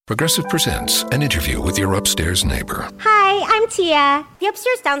Progressive presents an interview with your upstairs neighbor. Hi, I'm Tia. The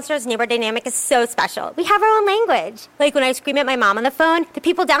upstairs-downstairs neighbor dynamic is so special. We have our own language. Like when I scream at my mom on the phone, the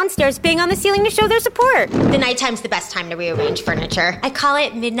people downstairs bang on the ceiling to show their support. The nighttime's the best time to rearrange furniture. I call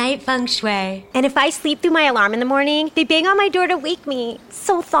it midnight feng shui. And if I sleep through my alarm in the morning, they bang on my door to wake me.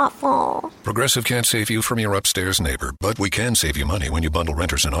 So thoughtful. Progressive can't save you from your upstairs neighbor, but we can save you money when you bundle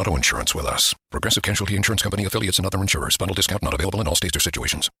renters and auto insurance with us. Progressive Casualty Insurance Company, affiliates, and other insurers. Bundle discount not available in all states or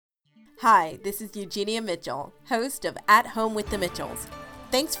situations. Hi, this is Eugenia Mitchell, host of At Home with the Mitchells.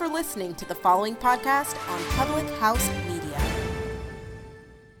 Thanks for listening to the following podcast on Public House Media.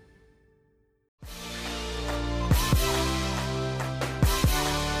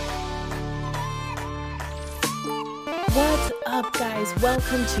 What's up, guys?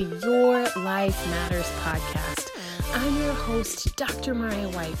 Welcome to Your Life Matters podcast. I'm your host, Dr. Mariah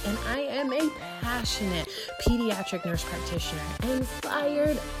White, and I am a passionate pediatric nurse practitioner and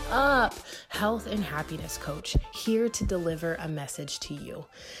fired up health and happiness coach, here to deliver a message to you.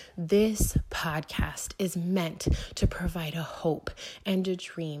 This podcast is meant to provide a hope and a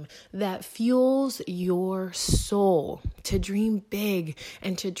dream that fuels your soul to dream big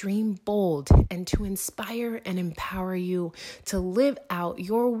and to dream bold and to inspire and empower you to live out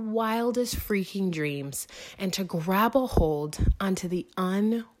your wildest freaking dreams and to grab a hold onto the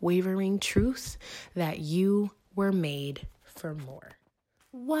unwavering truth that you were made for more.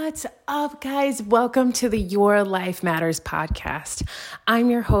 What's up, guys? Welcome to the Your Life Matters podcast. I'm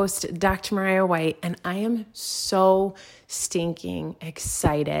your host, Dr. Mariah White, and I am so stinking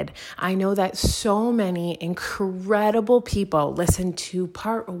excited. I know that so many incredible people listened to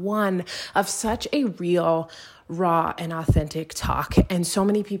part one of such a real, raw, and authentic talk. And so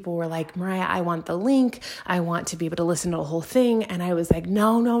many people were like, Mariah, I want the link. I want to be able to listen to the whole thing. And I was like,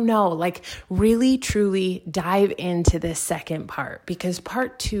 no. Like, really, truly dive into this second part, because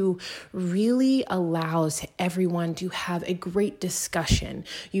part two really allows everyone to have a great discussion.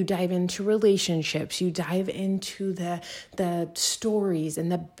 You dive into relationships. You dive into the stories and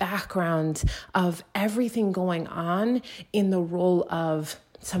the background of everything going on in the role of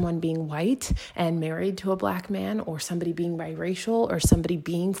someone being white and married to a black man, or somebody being biracial, or somebody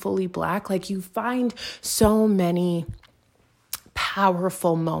being fully black. Like, you find so many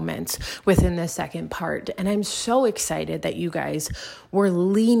powerful moments within the second part. And I'm so excited that you guys were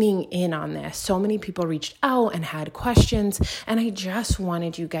leaning in on this. So many people reached out and had questions, and I just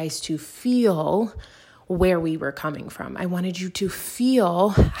wanted you guys to feel where we were coming from. I wanted you to feel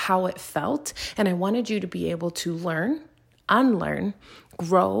how it felt, and I wanted you to be able to learn, unlearn,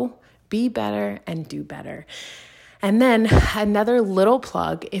 grow, be better, and do better. And then another little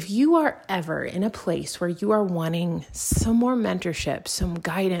plug, if you are ever in a place where you are wanting some more mentorship, some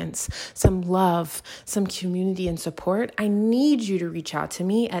guidance, some love, some community and support, I need you to reach out to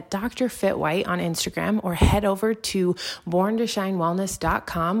me at Dr. Fit White on Instagram, or head over to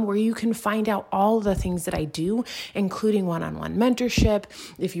borntoshinewellness.com, where you can find out all the things that I do, including one-on-one mentorship.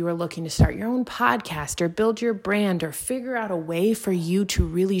 If you are looking to start your own podcast or build your brand or figure out a way for you to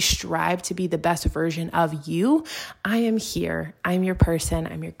really strive to be the best version of you, I am here. I'm your person.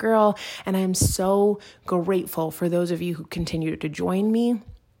 I'm your girl. And I'm so grateful for those of you who continue to join me.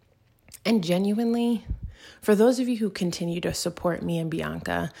 And genuinely, for those of you who continue to support me and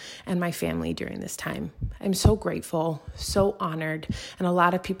Bianca and my family during this time, I'm so grateful, so honored. And a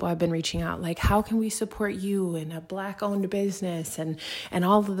lot of people have been reaching out like, how can we support you in a Black-owned business and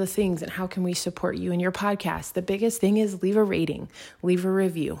all of the things, and how can we support you in your podcast? The biggest thing is leave a rating, leave a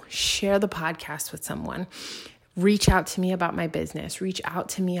review, share the podcast with someone. Reach out to me about my business. Reach out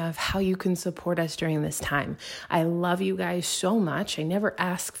to me of how you can support us during this time. I love you guys so much. I never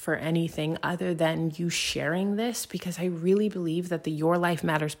ask for anything other than you sharing this, because I really believe that the Your Life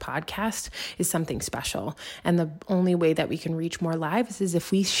Matters podcast is something special. And the only way that we can reach more lives is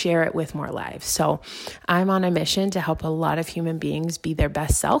if we share it with more lives. So I'm on a mission to help a lot of human beings be their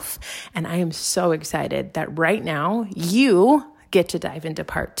best self. And I am so excited that right now you get to dive into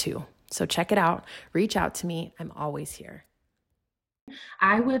part two. So check it out. Reach out to me. I'm always here.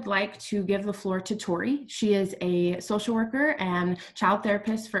 I would like to give the floor to Tori. She is a social worker and child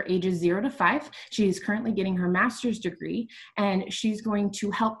therapist for ages 0 to 5. She is currently getting her master's degree, and she's going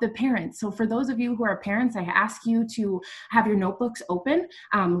to help the parents. So for those of you who are parents, I ask you to have your notebooks open.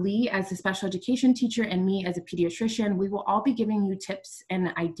 Lee, as a special education teacher, and me as a pediatrician, we will all be giving you tips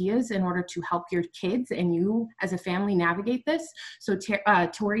and ideas in order to help your kids and you as a family navigate this. So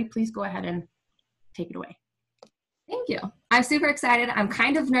Tori, please go ahead and take it away. Thank you. I'm super excited. I'm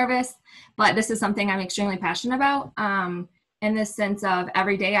kind of nervous, but this is something I'm extremely passionate about. In this sense of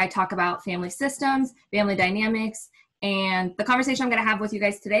every day I talk about family systems, family dynamics, And the conversation I'm going to have with you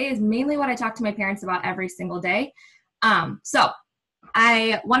guys today is mainly what I talk to my parents about every single day. So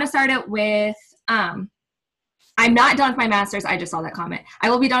I want to start it with, I'm not done with my master's. I just saw that comment. I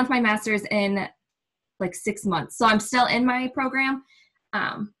will be done with my master's in like 6 months. So I'm still in my program,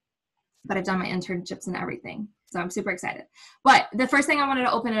 but I've done my internships and everything. So I'm super excited. But the first thing I wanted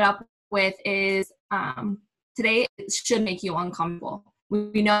to open it up with is today it should make you uncomfortable.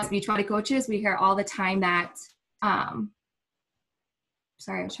 We know as Beachbody coaches, we hear all the time that,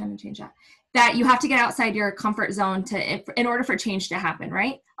 sorry, I was trying to change that you have to get outside your comfort zone in order for change to happen,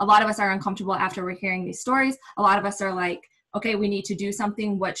 right? A lot of us are uncomfortable after we're hearing these stories. A lot of us are like, okay, we need to do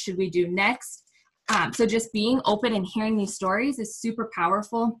something. What should we do next? So just being open and hearing these stories is super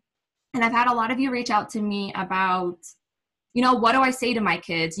powerful. And I've had a lot of you reach out to me about, what do I say to my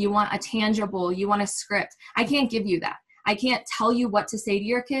kids? You want a tangible, you want a script. I can't give you that. I can't tell you what to say to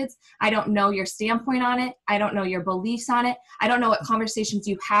your kids. I don't know your standpoint on it. I don't know your beliefs on it. I don't know what conversations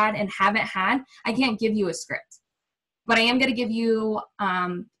you've had and haven't had. I can't give you a script. But I am going to give you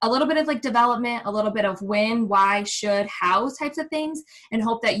a little bit of like development, a little bit of when, why, should, how types of things, and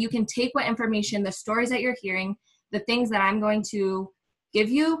hope that you can take what information, the stories that you're hearing, the things that I'm going to give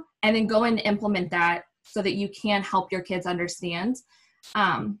you, and then go and implement that so that you can help your kids understand.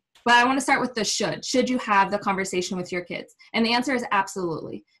 But I want to start with the should. Should you have the conversation with your kids? And the answer is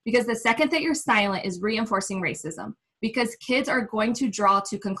absolutely. Because the second that you're silent is reinforcing racism. Because kids are going to draw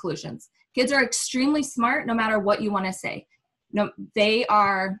to conclusions. Kids are extremely smart no matter what you want to say. No,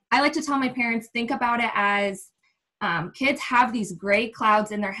 I like to tell my parents, think about it as kids have these gray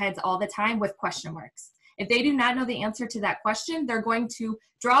clouds in their heads all the time with question marks. If they do not know the answer to that question, they're going to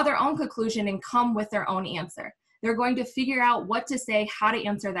draw their own conclusion and come with their own answer. They're going to figure out what to say, how to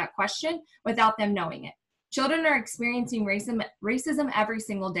answer that question without them knowing it. Children are experiencing racism every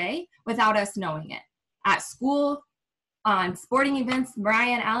single day without us knowing it. At school, on sporting events,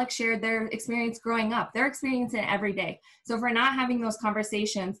 Mariah and Alex shared their experience growing up. They're experiencing it every day. So if we're not having those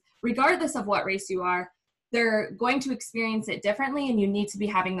conversations, regardless of what race you are, they're going to experience it differently, and you need to be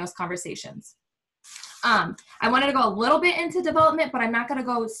having those conversations. I wanted to go a little bit into development, but I'm not going to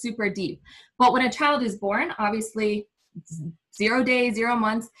go super deep. But when a child is born, obviously 0 days, 0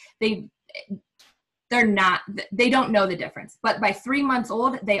 months, they don't know the difference. But by 3 months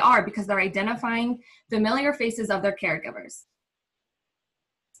old, they are, because they're identifying familiar faces of their caregivers.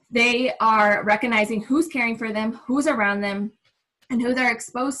 They are recognizing who's caring for them, who's around them, and who they're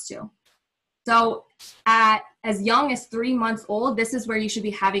exposed to. So at as young as 3 months old, this is where you should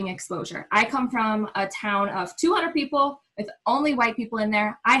be having exposure. I come from a town of 200 people with only white people in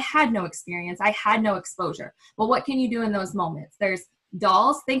there. I had no experience. I had no exposure. Well, what can you do in those moments? There's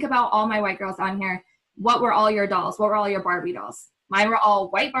dolls. Think about all my white girls on here. What were all your dolls? What were all your Barbie dolls? Mine were all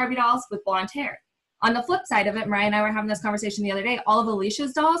white Barbie dolls with blonde hair. On the flip side of it, Mariah and I were having this conversation the other day. All of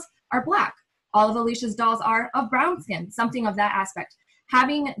Alicia's dolls are black. All of Alicia's dolls are of brown skin, something of that aspect.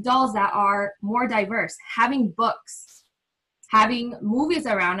 Having dolls that are more diverse, having books, having movies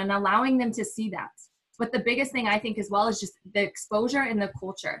around, and allowing them to see that. But the biggest thing I think as well is just the exposure and the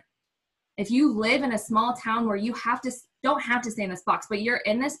culture. If you live in a small town where you don't have to stay in this box, but you're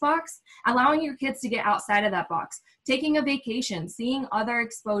in this box, allowing your kids to get outside of that box, taking a vacation, seeing other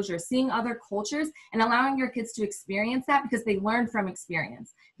exposure, seeing other cultures, and allowing your kids to experience that, because they learn from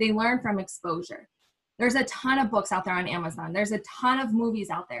experience. They learn from exposure. There's a ton of books out there on Amazon. There's a ton of movies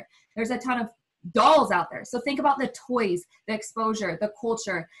out there. There's a ton of dolls out there. So think about the toys, the exposure, the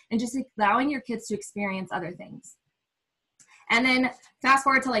culture, and just allowing your kids to experience other things. And then fast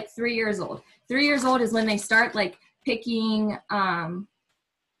forward to like 3 years old. 3 years old is when they start like picking and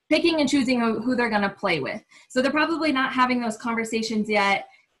choosing who they're going to play with. So they're probably not having those conversations yet.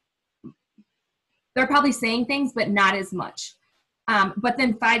 They're probably saying things, but not as much. But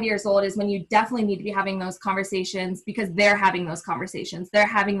then 5 years old is when you definitely need to be having those conversations, because they're having those conversations. They're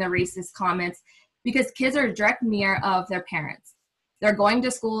having the racist comments, because kids are a direct mirror of their parents. They're going to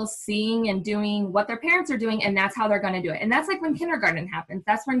school, seeing and doing what their parents are doing, and that's how they're going to do it. And that's like when kindergarten happens.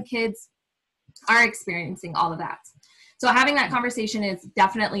 That's when kids are experiencing all of that. So having that conversation is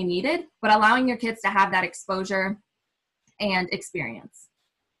definitely needed, but allowing your kids to have that exposure and experience.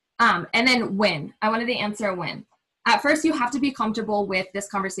 And then when. I wanted to answer when. At first, you have to be comfortable with this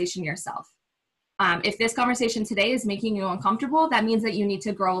conversation yourself. If this conversation today is making you uncomfortable, that means that you need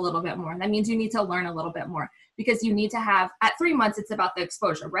to grow a little bit more. That means you need to learn a little bit more, because you need to have, at 3 months, it's about the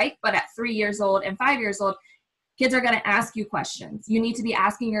exposure, right? But at 3 years old and 5 years old, kids are going to ask you questions. You need to be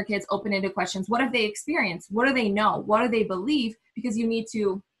asking your kids open-ended questions. What have they experienced? What do they know? What do they believe? Because you need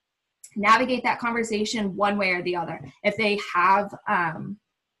to navigate that conversation one way or the other. If they have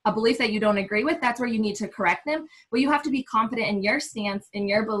a belief that you don't agree with, that's where you need to correct them. But you have to be confident in your stance, in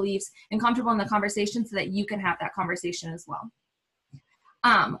your beliefs, and comfortable in the conversation so that you can have that conversation as well.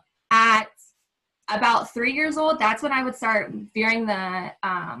 At about 3 years old, that's when I would start veering the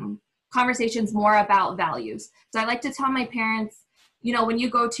conversations more about values. So I like to tell my parents, you know, when you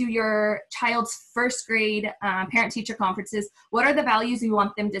go to your child's first grade parent-teacher conferences, what are the values you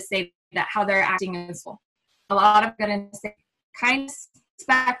want them to say that how they're acting in school? A lot of them are going to say kindness,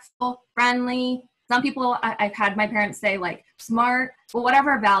 respectful, friendly. Some people, I've had my parents say like smart, but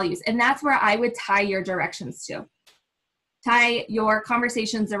whatever values. And that's where I would tie your directions to. Tie your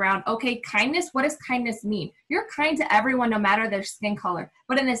conversations around, okay, kindness, what does kindness mean? You're kind to everyone no matter their skin color.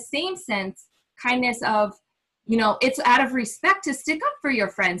 But in the same sense, kindness of, you know, it's out of respect to stick up for your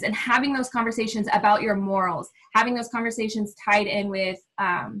friends and having those conversations about your morals, having those conversations tied in with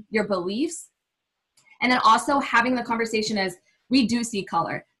your beliefs. And then also having the conversation as we do see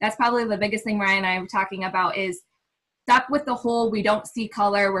color. That's probably the biggest thing Mariah and I were talking about is stop with the whole we don't see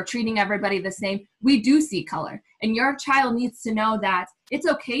color, we're treating everybody the same. We do see color. And your child needs to know that it's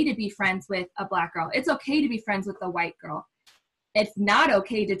okay to be friends with a Black girl. It's okay to be friends with a white girl. It's not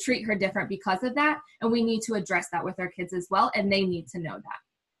okay to treat her different because of that. And we need to address that with our kids as well. And they need to know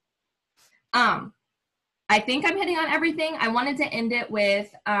that. I think I'm hitting on everything. I wanted to end it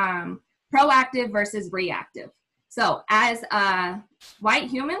with proactive versus reactive. So as a white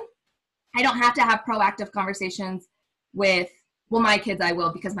human, I don't have to have proactive conversations with, well, my kids I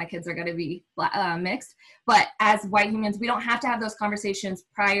will because my kids are going to be mixed. But as white humans, we don't have to have those conversations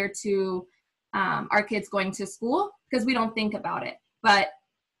prior to our kids going to school because we don't think about it. But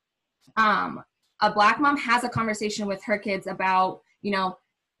a Black mom has a conversation with her kids about, you know,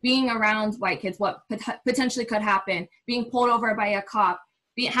 being around white kids, what potentially could happen, being pulled over by a cop,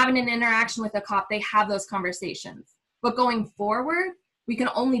 having an interaction with a cop. They have those conversations. But going forward, we can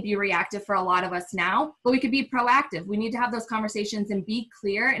only be reactive for a lot of us now, but we could be proactive. We need to have those conversations and be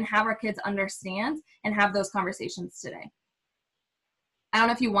clear and have our kids understand and have those conversations today. I don't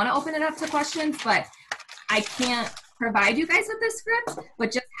know if you want to open it up to questions, but I can't provide you guys with this script,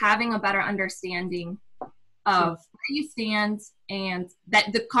 but just having a better understanding of where you stand and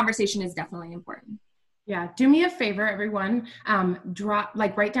that the conversation is definitely important. Yeah. Do me a favor, everyone,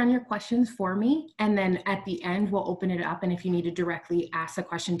 write down your questions for me. And then at the end, we'll open it up. And if you need to directly ask a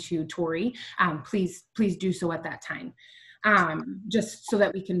question to Tori, please do so at that time. Just so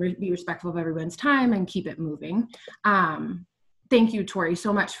that we can be respectful of everyone's time and keep it moving. Thank you, Tori,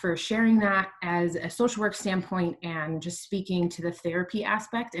 so much for sharing that as a social work standpoint and just speaking to the therapy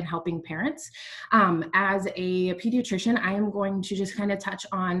aspect and helping parents. As a pediatrician, I am going to just kind of touch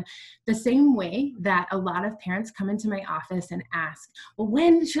on the same way that a lot of parents come into my office and ask, well,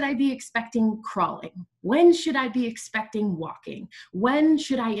 when should I be expecting crawling? When should I be expecting walking? When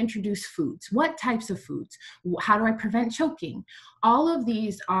should I introduce foods? What types of foods? How do I prevent choking? All of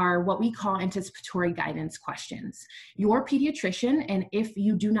these are what we call anticipatory guidance questions. Your pediatrician, and if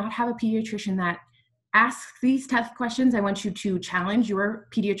you do not have a pediatrician that asks these tough questions, I want you to challenge your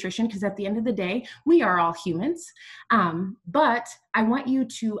pediatrician because at the end of the day, we are all humans. But I want you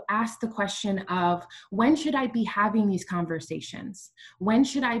to ask the question of when should I be having these conversations? When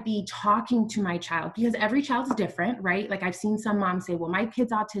should I be talking to my child? Because every child's different, right? Like I've seen some moms say, well, my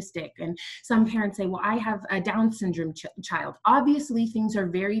kid's autistic. And some parents say, well, I have a Down syndrome child. Obviously, things are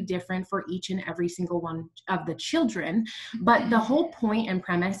very different for each and every single one of the children. But the whole point and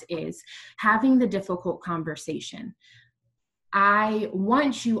premise is having the difficult conversation. I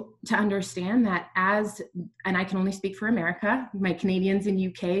want you to understand that and I can only speak for America, my Canadians in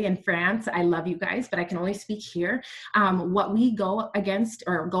UK and France, I love you guys, but I can only speak here. What we go against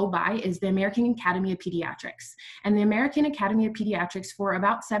or go by is the American Academy of Pediatrics. And the American Academy of Pediatrics for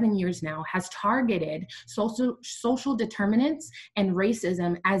about 7 years now has targeted social determinants and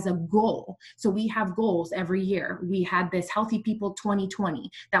racism as a goal. So we have goals every year. We had this Healthy People 2020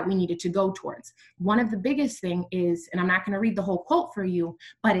 that we needed to go towards. One of the biggest thing is, and I'm not going to read the whole quote for you,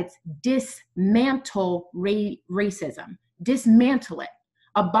 but it's dismantle racism, dismantle it,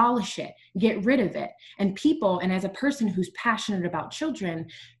 abolish it, get rid of it. And people, and as a person who's passionate about children,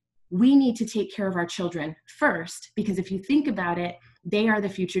 we need to take care of our children first, because if you think about it, they are the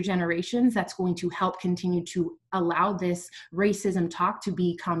future generations that's going to help continue to allow this racism talk to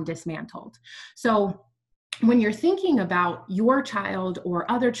become dismantled. So when you're thinking about your child or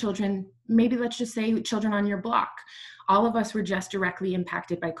other children, maybe let's just say children on your block, all of us were just directly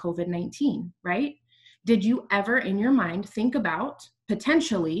impacted by COVID-19, right? Did you ever in your mind think about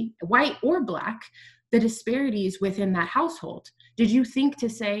potentially white or Black, the disparities within that household? Did you think to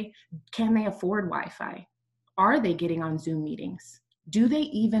say, can they afford Wi-Fi? Are they getting on Zoom meetings? Do they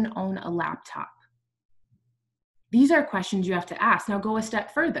even own a laptop? These are questions you have to ask. Now go a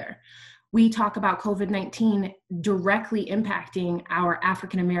step further. We talk about COVID-19 directly impacting our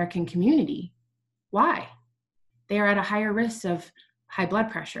African-American community. Why? They are at a higher risk of high blood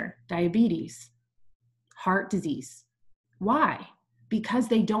pressure, diabetes, heart disease. Why? Because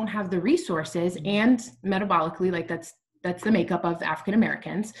they don't have the resources, and metabolically, like that's the makeup of African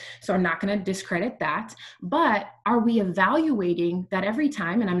Americans. So I'm not going to discredit that. But are we evaluating that every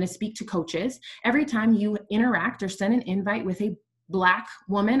time, and I'm going to speak to coaches, every time you interact or send an invite with a Black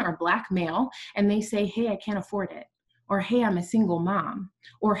woman or Black male, and they say, hey, I can't afford it, or hey, I'm a single mom,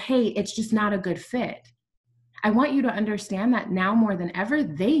 or hey, it's just not a good fit. I want you to understand that now more than ever,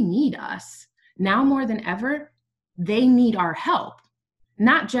 they need us. Now more than ever, they need our help.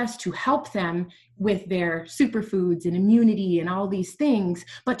 Not just to help them with their superfoods and immunity and all these things,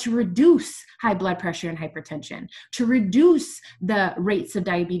 but to reduce high blood pressure and hypertension, to reduce the rates of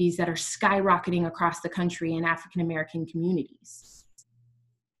diabetes that are skyrocketing across the country in African American communities.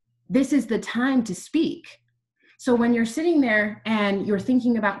 This is the time to speak. So when you're sitting there and you're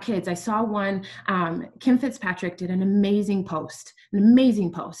thinking about kids, I saw one, Kim Fitzpatrick did an amazing post.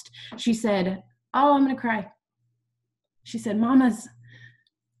 She said, oh, I'm going to cry. She said,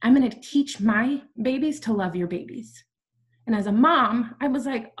 I'm going to teach my babies to love your babies. And as a mom, I was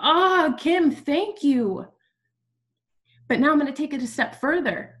like, oh, Kim, thank you. But now I'm going to take it a step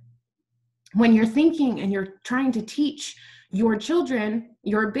further. When you're thinking and you're trying to teach your children,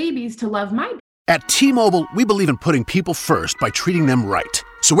 your babies to love my babies. At T-Mobile, we believe in putting people first by treating them right.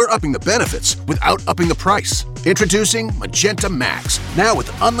 So we're upping the benefits without upping the price. Introducing Magenta Max, now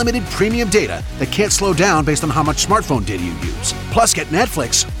with unlimited premium data that can't slow down based on how much smartphone data you use. Plus, get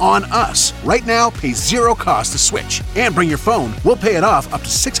Netflix on us. Right now, pay zero cost to switch. And bring your phone, we'll pay it off up to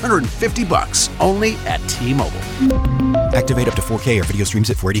 $650. Only at T-Mobile. Activate up to 4K or video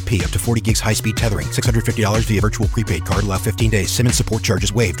streams at 480p. Up to 40 gigs high-speed tethering. $650 via virtual prepaid card. Allow 15 days. SIM and support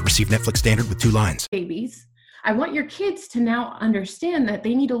charges waived. Receive Netflix standard with 2 lines. Babies. I want your kids to now understand that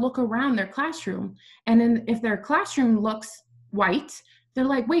they need to look around their classroom. And then if their classroom looks white, they're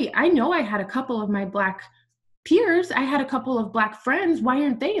like, wait, I know I had a couple of my Black peers. I had a couple of Black friends. Why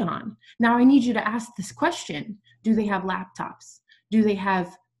aren't they on? Now I need you to ask this question. Do they have laptops? Do they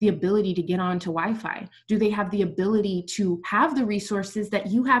have the ability to get onto Wi-Fi? Do they have the ability to have the resources that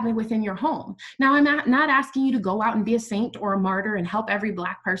you have within your home? Now, I'm not asking you to go out and be a saint or a martyr and help every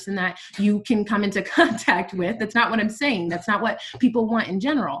Black person that you can come into contact with. That's not what I'm saying. That's not what people want in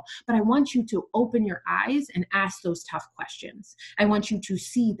general. But I want you to open your eyes and ask those tough questions. I want you to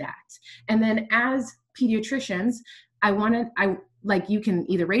see that. And then as pediatricians, you can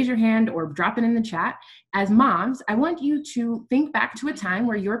either raise your hand or drop it in the chat. As moms, I want you to think back to a time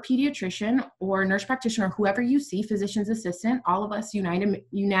where your pediatrician or nurse practitioner, or whoever you see, physician's assistant, all of us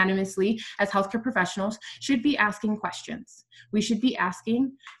unanimously as healthcare professionals should be asking questions. We should be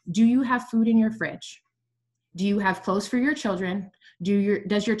asking, do you have food in your fridge? Do you have clothes for your children?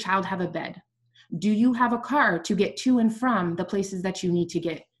 Does your child have a bed? Do you have a car to get to and from the places that you need to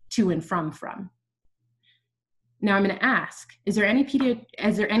get to and from? Now I'm going to ask, is there any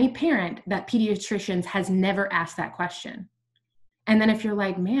parent that pediatricians has never asked that question? And then if you're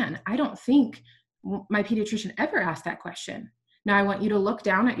like, man, I don't think my pediatrician ever asked that question. Now I want you to look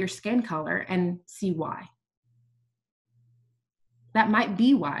down at your skin color and see why. That might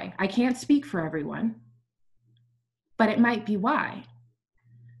be why. I can't speak for everyone, but it might be why.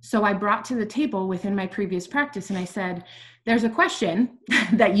 So I brought to the table within my previous practice and I said, there's a question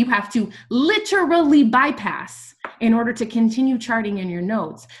that you have to literally bypass in order to continue charting in your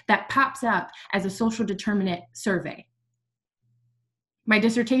notes that pops up as a social determinant survey. My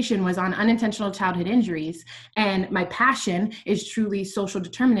dissertation was on unintentional childhood injuries, and my passion is truly social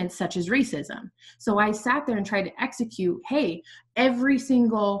determinants such as racism. So I sat there and tried to execute, hey, every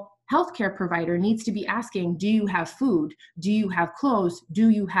single healthcare provider needs to be asking, do you have food? Do you have clothes? Do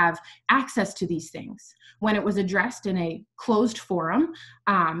you have access to these things? When it was addressed in a closed forum,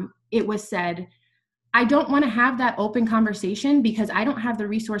 it was said, I don't want to have that open conversation because I don't have the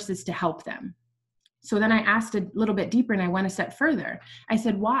resources to help them. So then I asked a little bit deeper and I went a step further. I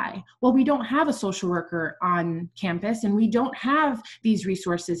said, why? Well, we don't have a social worker on campus and we don't have these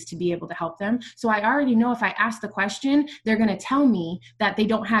resources to be able to help them. So I already know if I ask the question, they're going to tell me that they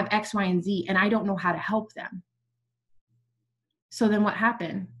don't have X, Y, and Z, and I don't know how to help them. So then what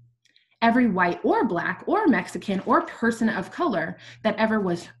happened? Every white or Black or Mexican or person of color that ever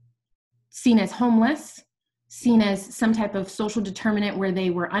was seen as homeless, seen as some type of social determinant where they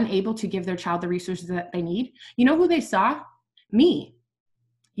were unable to give their child the resources that they need. You know who they saw? Me.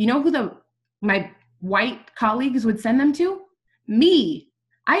 You know who my white colleagues would send them to?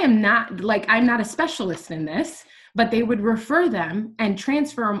 I'm not a specialist in this, but they would refer them and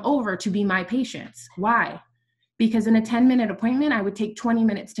transfer them over to be my patients. Why? Because in a 10-minute appointment, I would take 20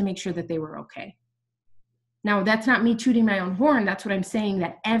 minutes to make sure that they were okay. Now, that's not me tooting my own horn. That's what I'm saying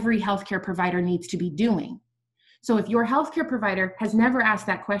that every healthcare provider needs to be doing. So if your healthcare provider has never asked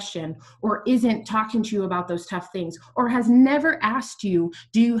that question or isn't talking to you about those tough things or has never asked you,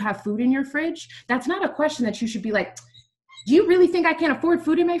 do you have food in your fridge? That's not a question that you should be like, do you really think I can't afford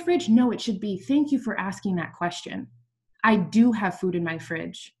food in my fridge? No, it should be, thank you for asking that question. I do have food in my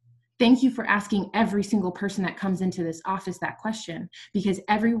fridge. Thank you for asking every single person that comes into this office that question, because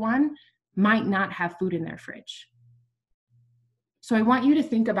everyone might not have food in their fridge. So I want you to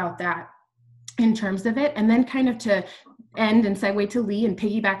think about that in terms of it, and then kind of to end and segue to Lee and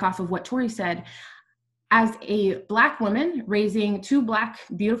piggyback off of what Tori said. As a Black woman raising 2 Black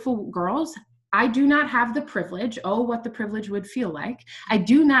beautiful girls, I do not have the privilege, what the privilege would feel like. I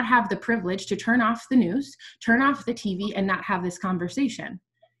do not have the privilege to turn off the news, turn off the TV, and not have this conversation.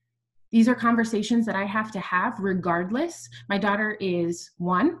 These are conversations that I have to have regardless. My daughter is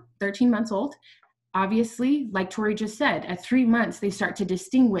 13 months old. Obviously, like Tori just said, at 3 months, they start to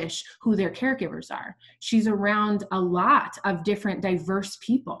distinguish who their caregivers are. She's around a lot of different diverse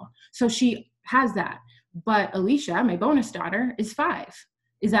people. So she has that. But Alicia, my bonus daughter, is 5.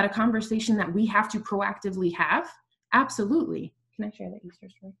 Is that a conversation that we have to proactively have? Absolutely. Can I share the Easter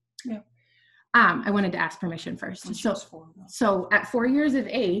story? Yeah. I wanted to ask permission first. So at 4 years of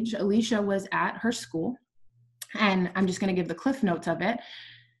age, Alicia was at her school, and I'm just going to give the cliff notes of it.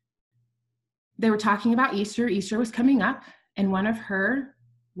 They were talking about Easter. Easter was coming up, and one of her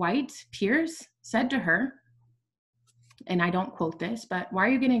white peers said to her, and I don't quote this, but why are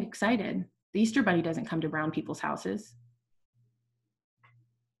you getting excited? The Easter bunny doesn't come to brown people's houses.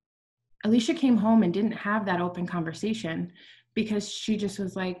 Alicia came home and didn't have that open conversation because she just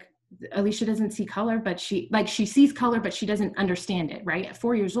was like, Alicia doesn't see color, but she sees color, but she doesn't understand it, right? At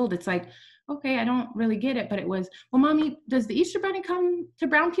 4 years old, it's like, okay, I don't really get it. But it was, well, Mommy, does the Easter bunny come to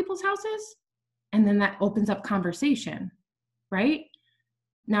brown people's houses? And then that opens up conversation, right?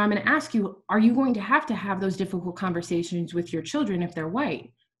 Now I'm going to ask you, are you going to have those difficult conversations with your children if they're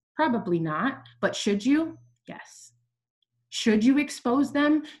white? Probably not, but should you? Yes. Should you expose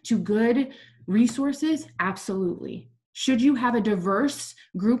them to good resources? Absolutely. Should you have a diverse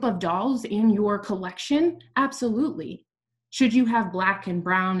group of dolls in your collection? Absolutely. Should you have Black and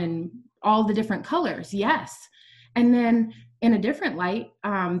brown and all the different colors? Yes. And then in a different light,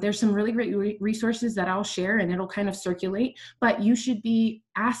 there's some really great resources that I'll share and it'll kind of circulate, but you should be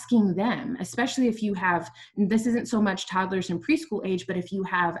asking them, especially if you have, this isn't so much toddlers and preschool age, but if you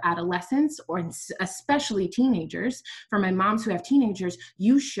have adolescents or especially teenagers, for my moms who have teenagers,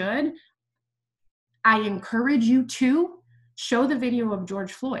 I encourage you to show the video of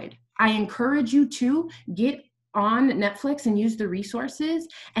George Floyd. I encourage you to get on Netflix and use the resources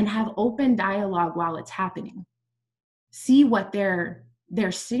and have open dialogue while it's happening. See what their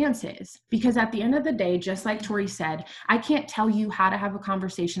stance is. Because at the end of the day, just like Tori said, I can't tell you how to have a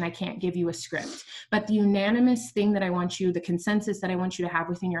conversation. I can't give you a script. But the unanimous thing that I want you, the consensus that I want you to have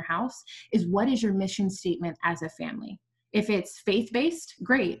within your house is, what is your mission statement as a family? If it's faith-based,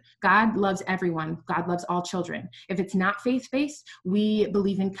 great. God loves everyone. God loves all children. If it's not faith-based, we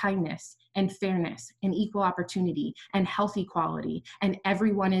believe in kindness and fairness and equal opportunity and health equality. And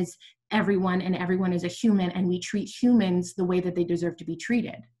everyone is everyone and everyone is a human, and we treat humans the way that they deserve to be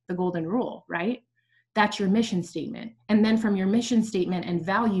treated. The golden rule, right? That's your mission statement. And then from your mission statement and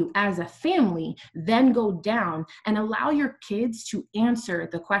value as a family, then go down and allow your kids to answer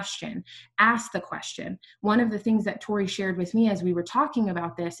the question, ask the question. One of the things that Tori shared with me as we were talking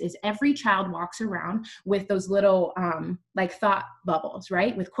about this is every child walks around with those little like thought bubbles,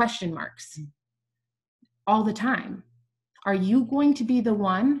 right? With question marks all the time. Are you going to be the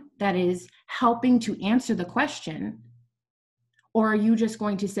one that is helping to answer the question? Or are you just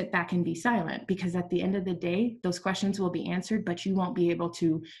going to sit back and be silent? Because at the end of the day, those questions will be answered, but you won't be able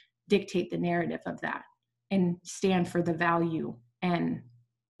to dictate the narrative of that and stand for the value and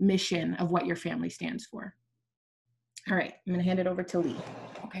mission of what your family stands for. All right, I'm gonna hand it over to Lee.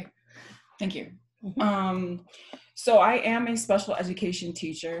 Okay, thank you. So I am a special education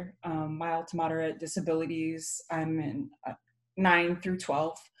teacher, mild to moderate disabilities. I'm in 9 through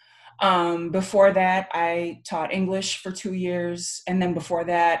 12. Before that, I taught English for 2 years. And then before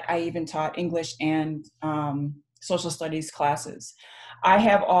that, I even taught English and social studies classes. I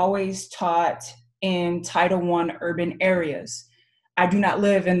have always taught in Title I urban areas. I do not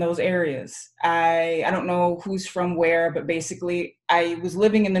live in those areas. I don't know who's from where, but basically I was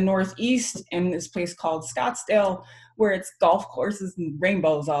living in the Northeast in this place called Scottsdale, where it's golf courses and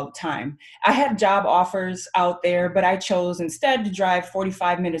rainbows all the time. I had job offers out there, but I chose instead to drive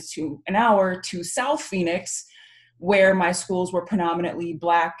 45 minutes to an hour to South Phoenix, where my schools were predominantly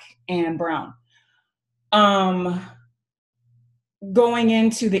Black and brown. Going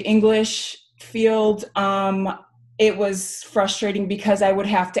into the English field, it was frustrating because I would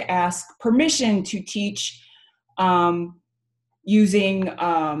have to ask permission to teach using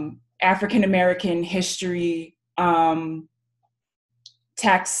African-American history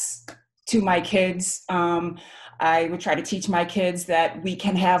texts to my kids. I would try to teach my kids that we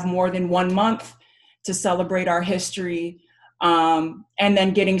can have more than 1 month to celebrate our history, and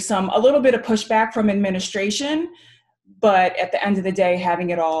then getting a little bit of pushback from administration, but at the end of the day, having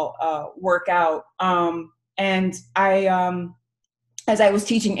it all work out. And I, as I was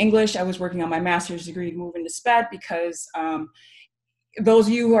teaching English, I was working on my master's degree to move into SPED because those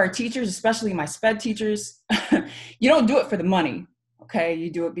of you who are teachers, especially my SPED teachers, you don't do it for the money, okay? You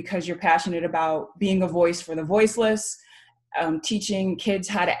do it because you're passionate about being a voice for the voiceless, teaching kids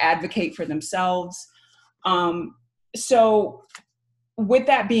how to advocate for themselves. So with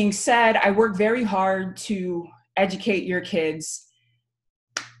that being said, I work very hard to educate your kids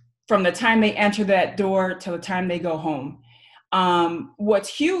from the time they enter that door to the time they go home. What's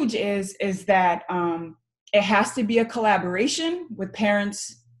huge is that it has to be a collaboration with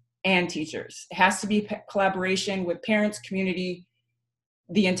parents and teachers. It has to be collaboration with parents, community,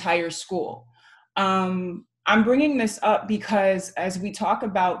 the entire school. I'm bringing this up because as we talk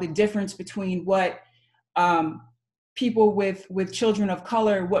about the difference between what people with children of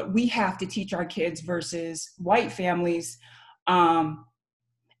color, what we have to teach our kids versus white families,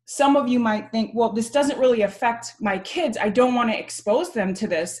 some of you might think, well, this doesn't really affect my kids. I don't want to expose them to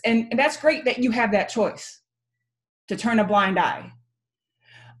this. And that's great that you have that choice to turn a blind eye.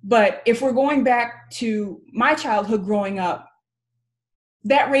 But if we're going back to my childhood growing up,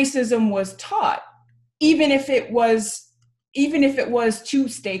 that racism was taught, even if it was to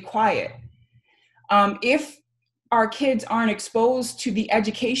stay quiet. If our kids aren't exposed to the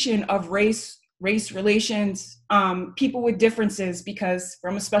education of race relations, people with differences, because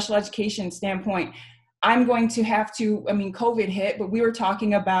from a special education standpoint, I'm going to have to, COVID hit, but we were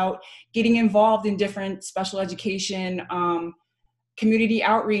talking about getting involved in different special education, community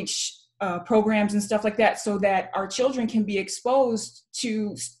outreach programs and stuff like that, so that our children can be exposed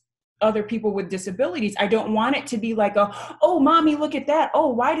to other people with disabilities. I don't want it to be like, oh, mommy, look at that. Oh,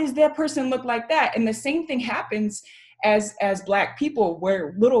 why does that person look like that? And the same thing happens as Black people,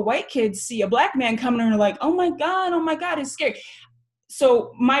 where little white kids see a Black man coming and are like, oh my God, it's scary.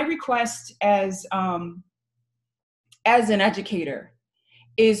 So my request as an educator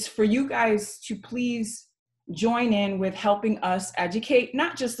is for you guys to please join in with helping us educate,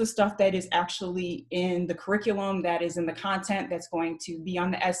 not just the stuff that is actually in the curriculum, that is in the content that's going to be on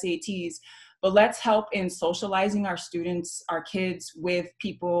the SATs, but let's help in socializing our students, our kids, with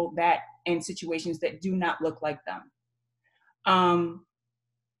people that in situations that do not look like them.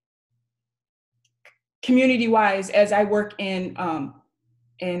 Community-wise, as I work in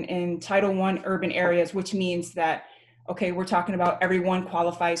Title I urban areas, which means that, okay, we're talking about everyone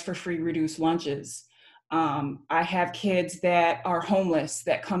qualifies for free reduced lunches. I have kids that are homeless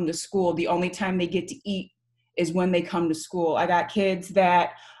that come to school. The only time they get to eat is when they come to school. I got kids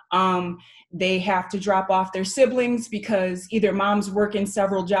that they have to drop off their siblings because either mom's working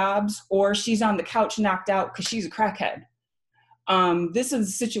several jobs or she's on the couch knocked out because she's a crackhead. This is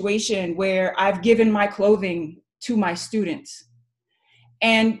a situation where I've given my clothing to my students.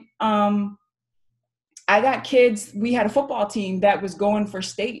 And I got kids, we had a football team that was going for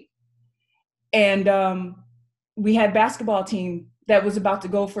state. And we had a basketball team that was about to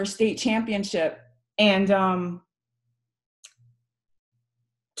go for a state championship. And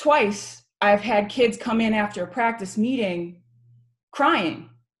twice I've had kids come in after a practice meeting crying.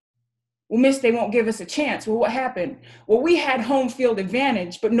 Well, miss, they won't give us a chance. Well, what happened? Well, we had home field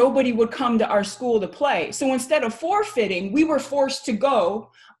advantage, but nobody would come to our school to play. So instead of forfeiting, we were forced to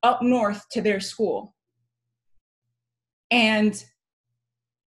go up north to their school. And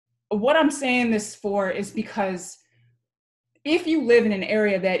what I'm saying this for is because if you live in an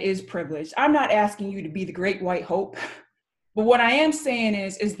area that is privileged, I'm not asking you to be the great white hope, but what I am saying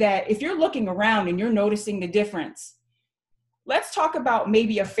is that if you're looking around and you're noticing the difference, let's talk about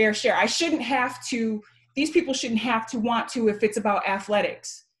maybe a fair share. These people shouldn't have to want to, if it's about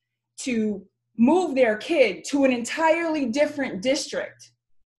athletics, to move their kid to an entirely different district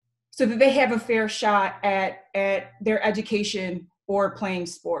so that they have a fair shot at their education or playing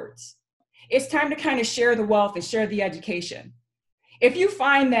sports. It's time to kind of share the wealth and share the education. If you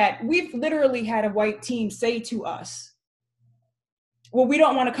find that we've literally had a white team say to us, well, we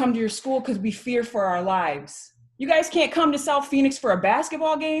don't want to come to your school because we fear for our lives. You guys can't come to South Phoenix for a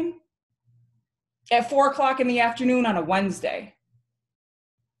basketball game at 4:00 in the afternoon on a Wednesday.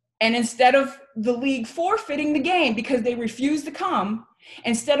 And instead of the league forfeiting the game because they refused to come,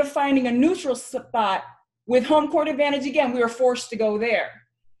 instead of finding a neutral spot with home court advantage again, we were forced to go there.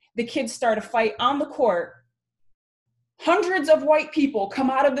 The kids start a fight on the court. Hundreds of white people come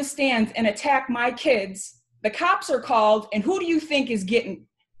out of the stands and attack my kids. The cops are called, and who do you think is getting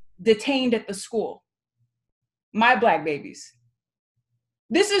detained at the school? My black babies.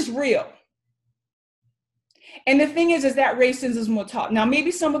 This is real. And the thing is that racism will talk. Now,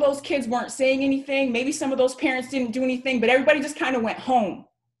 maybe some of those kids weren't saying anything. Maybe some of those parents didn't do anything, but everybody just kind of went home.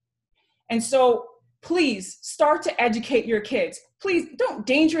 And so please start to educate your kids. Please don't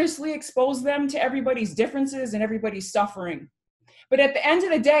dangerously expose them to everybody's differences and everybody's suffering. But at the end of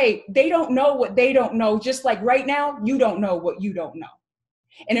the day, they don't know what they don't know. Just like right now, you don't know what you don't know.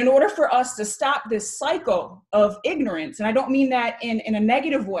 And in order for us to stop this cycle of ignorance, and I don't mean that in a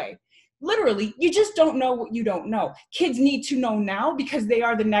negative way, literally, you just don't know what you don't know. Kids need to know now because they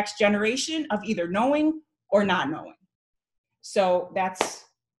are the next generation of either knowing or not knowing. So that's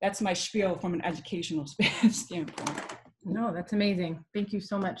my spiel from an educational standpoint. No, that's amazing. Thank you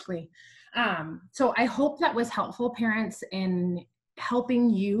so much, Lee. So I hope that was helpful, parents, in helping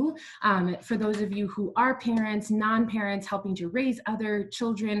you, for those of you who are parents, non-parents, helping to raise other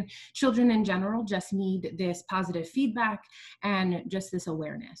children in general just need this positive feedback and just this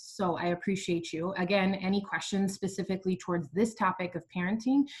awareness. So I appreciate you. Again, any questions specifically towards this topic of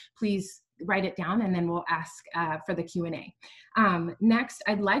parenting, please write it down and then we'll ask for the Q&A. Next,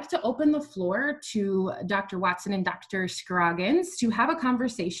 I'd like to open the floor to Dr. Watson and Dr. Scroggins to have a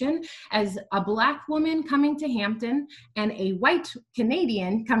conversation as a Black woman coming to Hampton and a white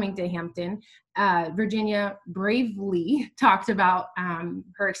Canadian coming to Hampton. Virginia bravely talked about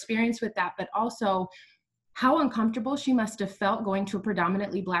her experience with that, but also how uncomfortable she must have felt going to a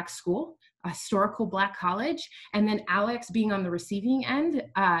predominantly Black school, a historical Black college, and then Alex being on the receiving end.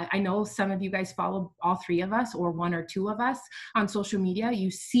 I know some of you guys follow all three of us or one or two of us on social media. You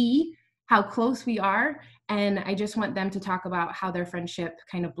see how close we are, and I just want them to talk about how their friendship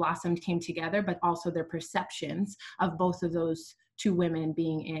kind of blossomed, came together, but also their perceptions of both of those two women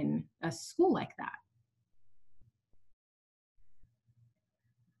being in a school like that.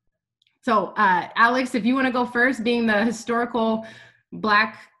 So Alex, if you want to go first, being the historical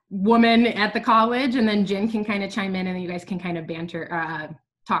Black woman at the college, and then Jen can kind of chime in and you guys can kind of banter,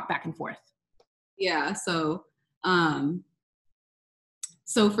 talk back and forth. Yeah, so for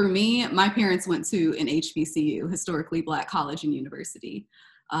me, my parents went to an HBCU, historically Black college and university.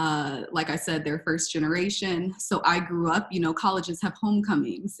 Like I said, they're first generation. So I grew up, colleges have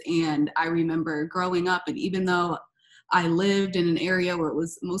homecomings, and I remember growing up, and even though I lived in an area where it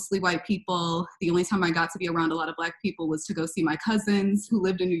was mostly white people, the only time I got to be around a lot of Black people was to go see my cousins who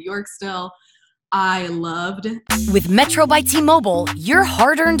lived in New York still. I loved. With Metro by T-Mobile, your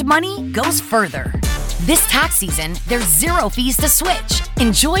hard-earned money goes further. This tax season, there's 0 fees to switch.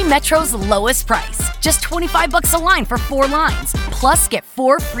 Enjoy Metro's lowest price, just $25 a line for 4 lines. Plus, get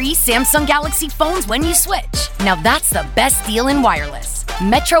 4 free Samsung Galaxy phones when you switch. Now that's the best deal in wireless.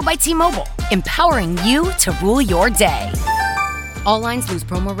 Metro by T-Mobile, empowering you to rule your day. All lines lose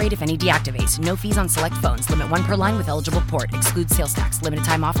promo rate if any deactivates. No fees on select phones. Limit 1 per line with eligible port. Excludes sales tax. Limited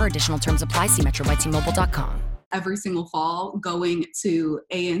time offer. Additional terms apply. See metrobytmobile.com. Every single fall going to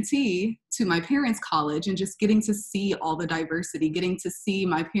A&T, to my parents' college, and just getting to see all the diversity, getting to see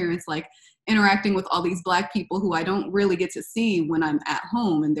my parents like interacting with all these Black people who I don't really get to see when I'm at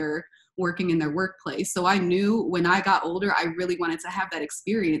home and they're working in their workplace. So I knew when I got older, I really wanted to have that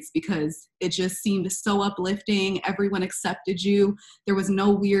experience because it just seemed so uplifting. Everyone accepted you. There was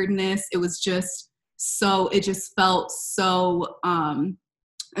no weirdness. It was just it just felt so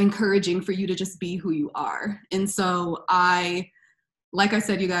encouraging for you to just be who you are. And so like I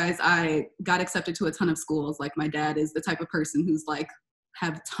said, you guys, I got accepted to a ton of schools. Like my dad is the type of person who's like,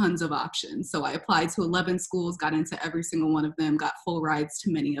 have tons of options. So I applied to 11 schools, got into every single one of them, got full rides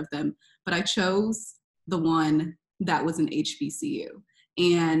to many of them, but I chose the one that was an HBCU.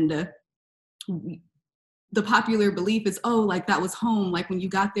 And the popular belief is, like that was home. Like when you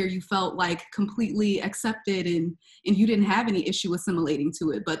got there, you felt like completely accepted and you didn't have any issue assimilating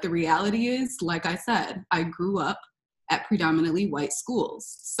to it. But the reality is, like I said, I grew up at predominantly white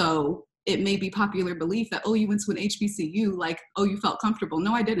schools. So it may be popular belief that, you went to an HBCU, like, you felt comfortable.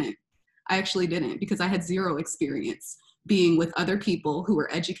 No, I didn't. I actually didn't, because I had 0 experience being with other people who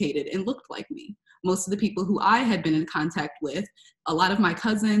were educated and looked like me. Most of the people who I had been in contact with, a lot of my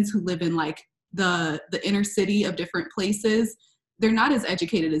cousins who live in like the inner city of different places, they're not as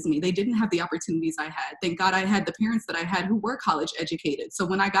educated as me. They didn't have the opportunities I had. Thank God I had the parents that I had who were college educated. So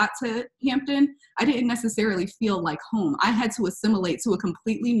when I got to Hampton, I didn't necessarily feel like home. I had to assimilate to a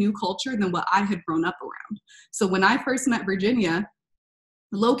completely new culture than what I had grown up around. So when I first met Virginia,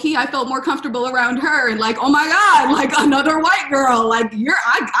 low key, I felt more comfortable around her and like, oh my God, like another white girl, like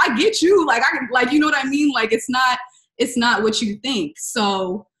I get you. Like, you know what I mean? Like, it's not what you think.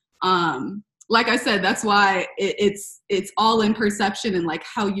 So, like I said, that's why it's all in perception and like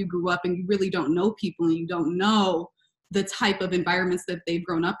how you grew up, and you really don't know people and you don't know the type of environments that they've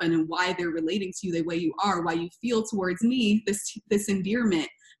grown up in and why they're relating to you the way you are, why you feel towards me, this endearment,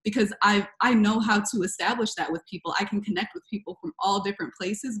 because I know how to establish that with people. I can connect with people from all different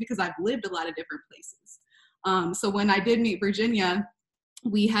places because I've lived a lot of different places. So when I did meet Virginia,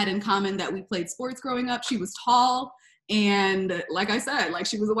 we had in common that we played sports growing up. She was tall. And like I said, like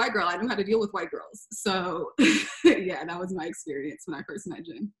she was a white girl. I knew how to deal with white girls. So yeah, that was my experience when I first met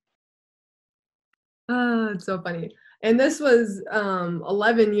Jen. It's so funny. And this was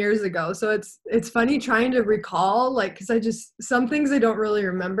 11 years ago. So it's funny trying to recall, like, because some things I don't really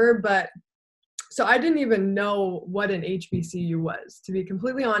remember, but so I didn't even know what an HBCU was, to be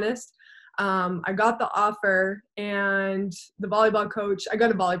completely honest. I got the offer, and the volleyball coach, I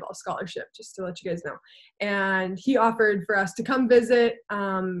got a volleyball scholarship, just to let you guys know. And he offered for us to come visit.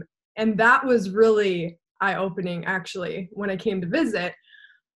 And that was really eye-opening, actually, when I came to visit.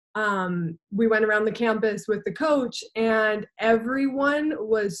 We went around the campus with the coach, and everyone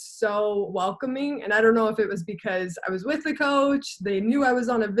was so welcoming. And I don't know if it was because I was with the coach, they knew I was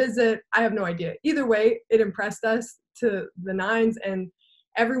on a visit. I have no idea. Either way, it impressed us to the nines, and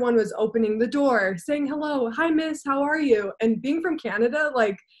everyone was opening the door, saying hello, hi miss, how are you? And being from Canada,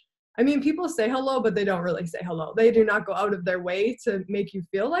 like, I mean, people say hello, but they don't really say hello. They do not go out of their way to make you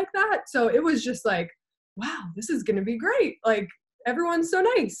feel like that. So it was just like, wow, this is going to be great. Like, everyone's so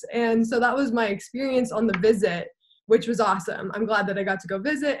nice. And so that was my experience on the visit, which was awesome. I'm glad that I got to go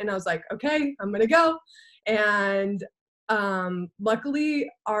visit, and I was like, okay, I'm going to go. And luckily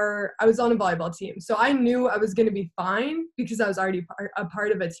I was on a volleyball team. So I knew I was going to be fine because I was already a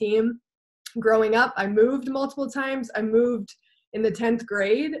part of a team. Growing up, I moved multiple times. I moved in the 10th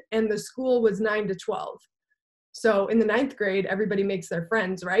grade, and the school was 9 to 12. So in the 9th grade, everybody makes their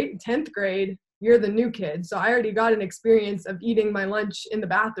friends, right? 10th grade, you're the new kid. So I already got an experience of eating my lunch in the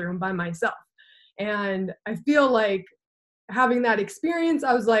bathroom by myself. And I feel like having that experience,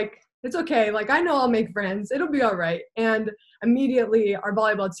 I was like, it's okay. Like, I know I'll make friends. It'll be all right. And immediately our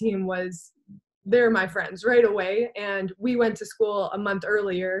volleyball team they're my friends right away. And we went to school a month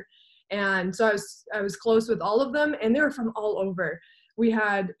earlier. And so I was close with all of them, and they were from all over. We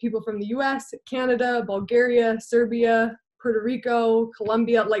had people from the US, Canada, Bulgaria, Serbia, Puerto Rico,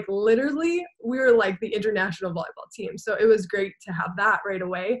 Colombia. Like, literally, we were like the international volleyball team. So it was great to have that right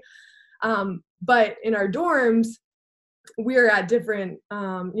away. But in our dorms, we're at different,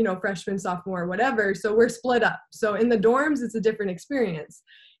 freshman, sophomore, whatever. So we're split up. So in the dorms, it's a different experience.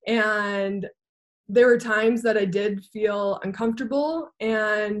 And there were times that I did feel uncomfortable,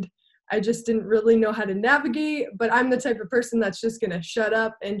 and I just didn't really know how to navigate. But I'm the type of person that's just going to shut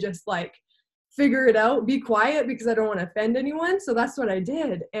up and just like figure it out, be quiet, because I don't want to offend anyone. So that's what I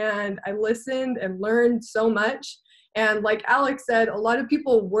did. And I listened and learned so much. And like Alex said, a lot of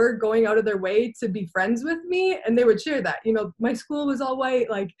people were going out of their way to be friends with me, and they would share that, my school was all white,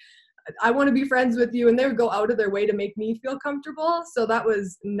 like, I want to be friends with you. And they would go out of their way to make me feel comfortable. So that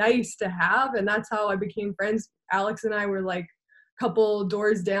was nice to have. And that's how I became friends. Alex and I were like a couple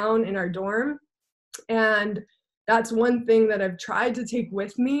doors down in our dorm. And that's one thing that I've tried to take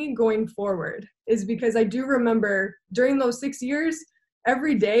with me going forward, is because I do remember during those 6 years,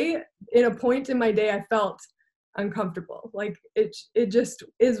 every day, in a point in my day, I felt uncomfortable. Like, it just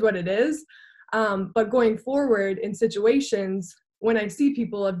is what it is. But going forward in situations, when I see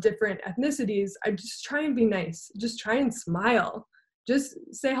people of different ethnicities, I just try and be nice. Just try and smile. Just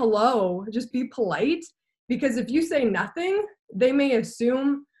say hello. Just be polite. Because if you say nothing, they may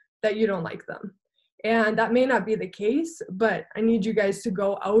assume that you don't like them. And that may not be the case, but I need you guys to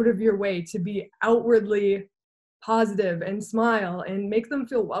go out of your way to be outwardly positive and smile and make them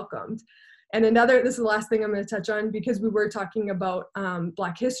feel welcomed. And this is the last thing I'm going to touch on, because we were talking about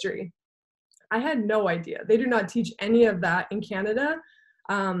Black history. I had no idea. They do not teach any of that in Canada.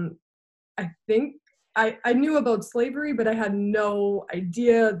 I think I knew about slavery, but I had no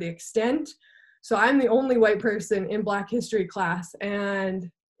idea the extent. So I'm the only white person in Black history class, and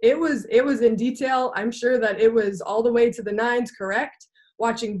it was in detail. I'm sure that it was all the way to the nines correct,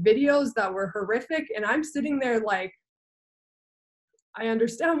 watching videos that were horrific. And I'm sitting there like, I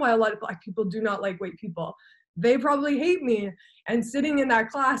understand why a lot of Black people do not like white people. they probably hate me. And sitting in that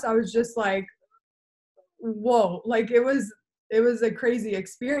class, I was just like, whoa, like it was a crazy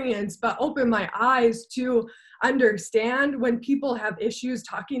experience, but opened my eyes to understand when people have issues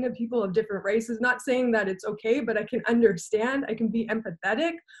talking to people of different races, not saying that it's okay, but I can understand, I can be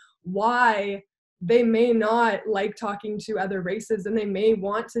empathetic why they may not like talking to other races and they may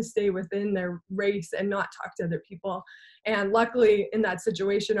want to stay within their race and not talk to other people. And luckily in that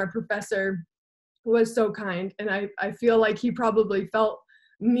situation, our professor was so kind. And I feel like he probably felt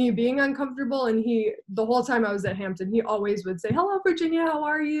me being uncomfortable. And the whole time I was at Hampton, he always would say, hello, Virginia, how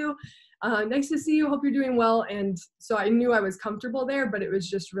are you? Nice to see you. Hope you're doing well. And so I knew I was comfortable there, but it was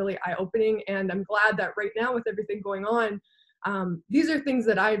just really eye-opening. And I'm glad that right now with everything going on, these are things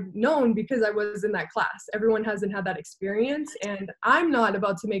that I've known because I was in that class. Everyone hasn't had that experience, and I'm not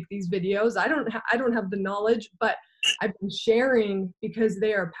about to make these videos. I don't have the knowledge, but I've been sharing because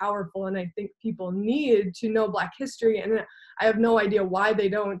they are powerful, and I think people need to know Black history, and I have no idea why they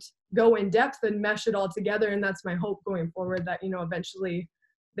don't go in depth and mesh it all together. And that's my hope going forward, that, eventually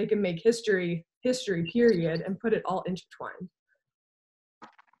they can make history period and put it all intertwined.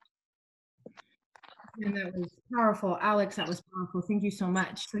 And that was powerful. Alex, that was powerful. Thank you so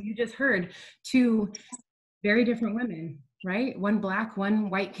much. So you just heard two very different women, right? One Black, one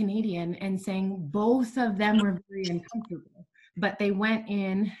white Canadian, and saying both of them were very uncomfortable, but they went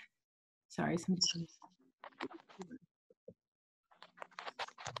in,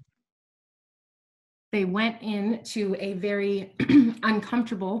 they went into a very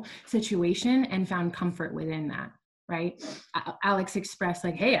uncomfortable situation and found comfort within that. Right? Alex expressed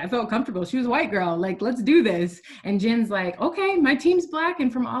like, hey, I felt comfortable. She was a white girl. Like, let's do this. And Jin's like, okay, my team's Black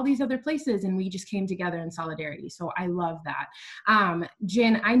and from all these other places. And we just came together in solidarity. So I love that.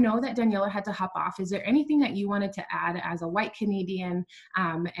 Jin, I know that Daniela had to hop off. Is there anything that you wanted to add as a white Canadian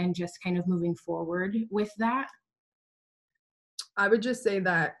and just kind of moving forward with that? I would just say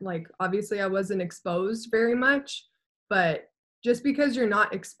that, like, obviously I wasn't exposed very much, but just because you're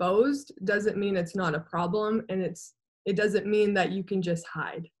not exposed doesn't mean it's not a problem, and it doesn't mean that you can just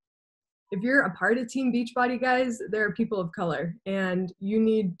hide. If you're a part of Team Beachbody, guys, there are people of color, and you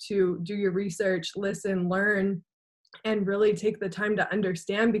need to do your research, listen, learn, and really take the time to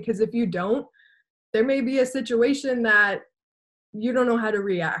understand, because if you don't, there may be a situation that you don't know how to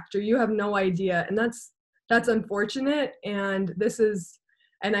react, or you have no idea, and that's unfortunate. And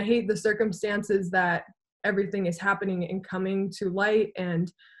and I hate the circumstances that everything is happening and coming to light,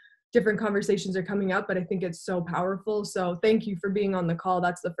 and different conversations are coming up, but I think it's so powerful. So thank you for being on the call.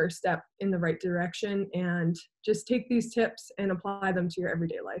 That's the first step in the right direction, and just take these tips and apply them to your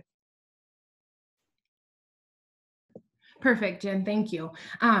everyday life. Perfect, Jen, thank you.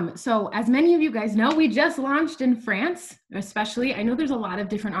 So as many of you guys know, we just launched in France, especially. I know there's a lot of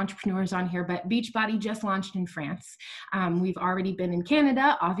different entrepreneurs on here, but Beachbody just launched in France. We've already been in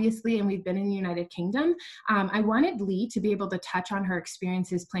Canada, obviously, and we've been in the United Kingdom. I wanted Lee to be able to touch on her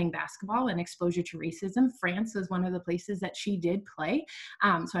experiences playing basketball and exposure to racism. France was one of the places that she did play.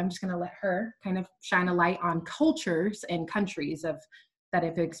 So I'm just gonna let her kind of shine a light on cultures and countries that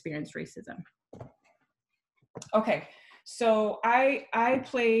have experienced racism. Okay. So I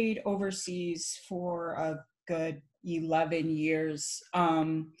played overseas for a good 11 years.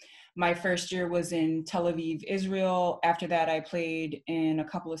 My first year was in Tel Aviv, Israel. After that, I played in a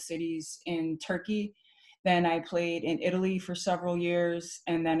couple of cities in Turkey. Then I played in Italy for several years.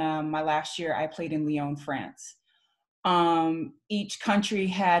 And then my last year, I played in Lyon, France. Each country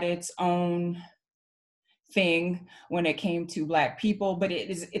had its own thing when it came to Black people, but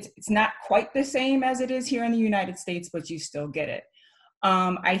it's not quite the same as it is here in the United States, but you still get it.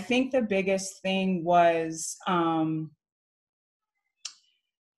 I think the biggest thing was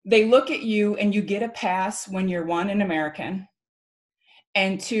they look at you and you get a pass when you're, one, an American,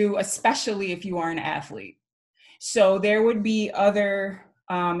 and two, especially if you are an athlete. So there would be other,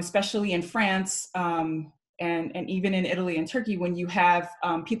 especially in France, and even in Italy and Turkey, when you have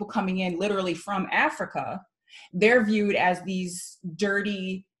people coming in literally from Africa, they're viewed as these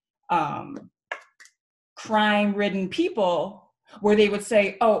dirty, crime-ridden people, where they would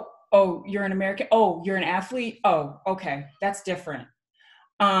say, oh, you're an American? Oh, you're an athlete? Oh, okay, that's different.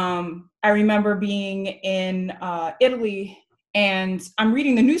 I remember being in Italy, and I'm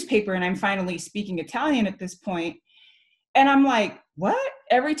reading the newspaper, and I'm finally speaking Italian at this point, and I'm like, what?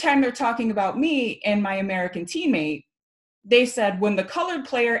 Every time they're talking about me and my American teammate, they said, when the colored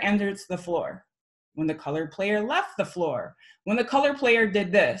player enters the floor, when the colored player left the floor, when the colored player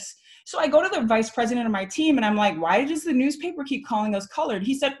did this. So I go to the vice president of my team and I'm like, why does the newspaper keep calling us colored?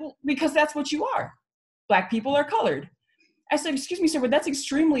 He said, well, because that's what you are. Black people are colored. I said, excuse me, sir, but that's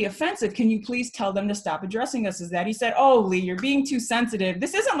extremely offensive. Can you please tell them to stop addressing us as that? He said, oh, Lee, you're being too sensitive.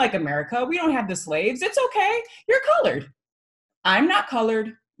 This isn't like America. We don't have the slaves. It's okay. You're colored. I'm not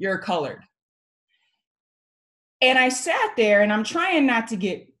colored. You're colored. And I sat there, and I'm trying not to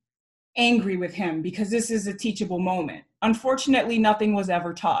get angry with him because this is a teachable moment. Unfortunately, nothing was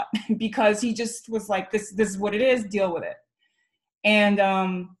ever taught because he just was like, this is what it is, deal with it.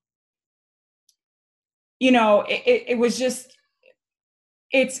 And, you know, it was just,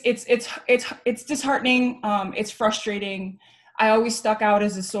 it's disheartening. It's frustrating. I always stuck out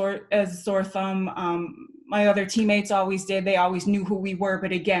as a sore thumb. My other teammates always did. They always knew who we were.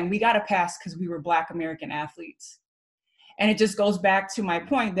 But again, we got a pass because we were Black American athletes. And it just goes back to my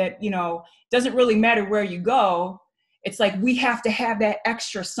point that, you know, it doesn't really matter where you go. It's like we have to have that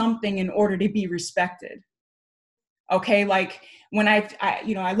extra something in order to be respected. Okay, like when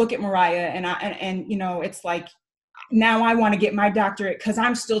I look at Mariah and you know, it's like now I want to get my doctorate because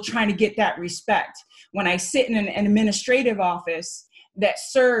I'm still trying to get that respect. When I sit in an administrative office that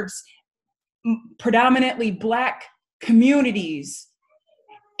serves predominantly Black communities,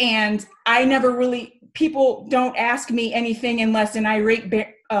 and I never really, people don't ask me anything unless an irate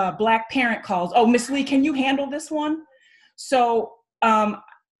Black parent calls, oh, Miss Lee, can you handle this one? So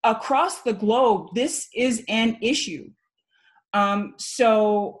across the globe, this is an issue.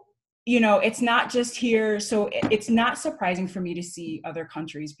 So, you know, it's not just here. So it's not surprising for me to see other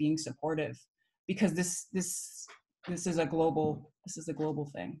countries being supportive because this is a global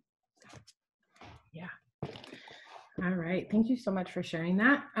thing. Yeah. All right. Thank you so much for sharing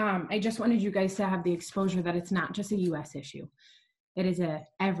that. I just wanted you guys to have the exposure that it's not just a US issue. It is a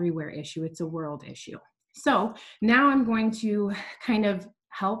everywhere issue. It's a world issue. So now I'm going to kind of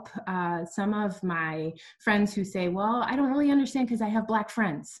help some of my friends who say, well, I don't really understand because I have Black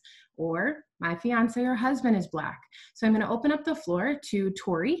friends, or my fiance or husband is Black. So I'm going to open up the floor to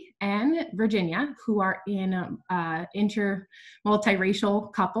Tori and Virginia, who are in a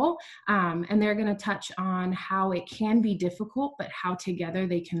multiracial couple, and they're going to touch on how it can be difficult, but how together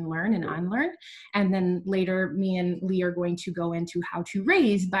they can learn and unlearn. And then later, me and Lee are going to go into how to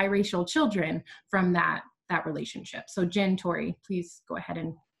raise biracial children from that relationship. So Jen, Tori, please go ahead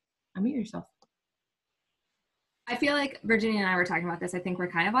and unmute yourself. I feel like Virginia and I were talking about this. I think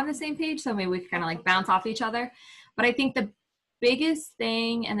we're kind of on the same page, so maybe we can kind of like bounce off each other. But I think the biggest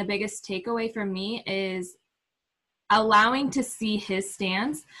thing and the biggest takeaway for me is allowing to see his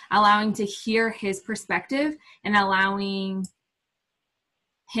stance, allowing to hear his perspective, and allowing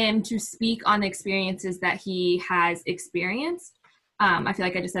him to speak on the experiences that he has experienced. I feel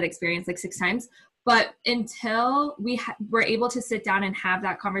like I just said experience like 6 times. But until we were able to sit down and have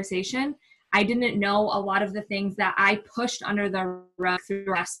that conversation, I didn't know a lot of the things that I pushed under the rug through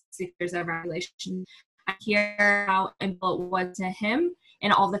the last 6 years of our relationship. I hear how important it was to him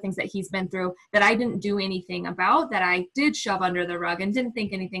and all the things that he's been through that I didn't do anything about, that I did shove under the rug and didn't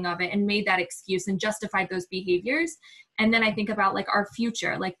think anything of it and made that excuse and justified those behaviors. And then I think about like our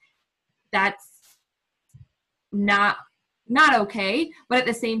future, like that's not okay, but at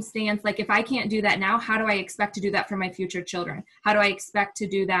the same stance, like if I can't do that now, how do I expect to do that for my future children? How do I expect to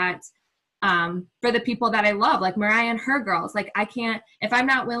do that for the people that I love, like Mariah and her girls? Like I can't, if I'm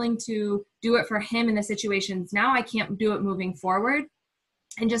not willing to do it for him in the situations now, I can't do it moving forward.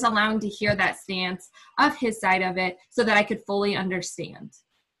 And just allowing to hear that stance of his side of it so that I could fully understand.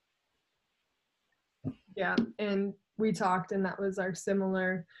 Yeah, and we talked, and that was our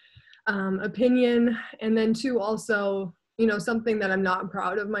similar opinion. And then too, also, you know, something that I'm not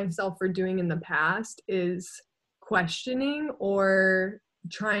proud of myself for doing in the past is questioning or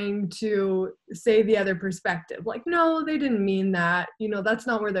trying to say the other perspective. Like, no, they didn't mean that. You know, that's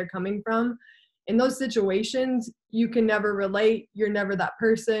not where they're coming from. In those situations, you can never relate. You're never that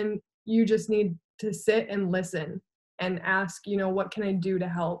person. You just need to sit and listen and ask, you know, what can I do to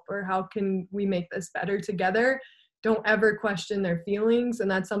help? Or how can we make this better together? Don't ever question their feelings.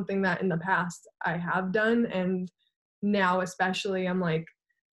 And that's something that in the past I have done. And now especially, I'm like,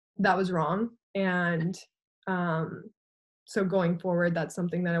 that was wrong. And so going forward, that's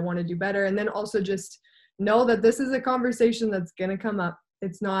something that I want to do better. And then also just know that this is a conversation that's going to come up.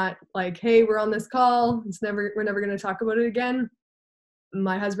 It's not like, hey, we're on this call. We're never going to talk about it again.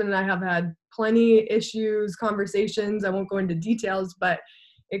 My husband and I have had plenty issues, conversations. I won't go into details, but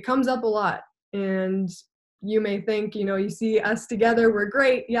it comes up a lot. And you may think, you know, you see us together, we're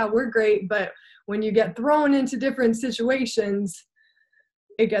great. Yeah, we're great. But when you get thrown into different situations,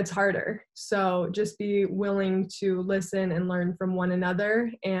 it gets harder. So just be willing to listen and learn from one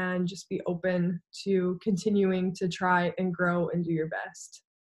another, and just be open to continuing to try and grow and do your best.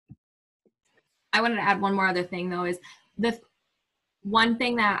 I wanted to add one more other thing though, is the one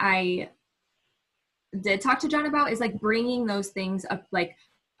thing that I did talk to John about is like bringing those things up, like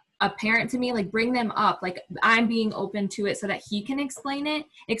apparent to me, like bring them up, like I'm being open to it so that he can explain it.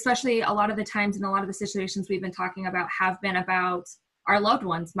 Especially a lot of the times in a lot of the situations we've been talking about have been about our loved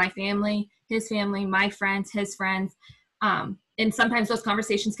ones, my family, his family, my friends, his friends. And sometimes those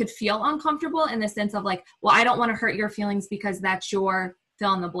conversations could feel uncomfortable in the sense of like, well, I don't want to hurt your feelings because that's your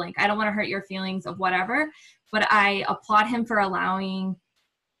fill in the blank. I don't want to hurt your feelings of whatever, but I applaud him for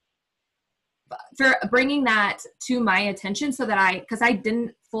bringing that to my attention so that because I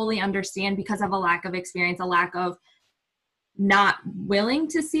didn't fully understand because of a lack of experience, a lack of not willing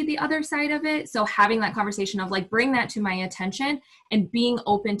to see the other side of it. So having that conversation of like, bring that to my attention and being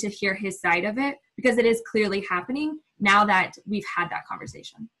open to hear his side of it, because it is clearly happening now that we've had that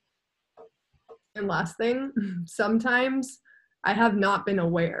conversation. And last thing, sometimes I have not been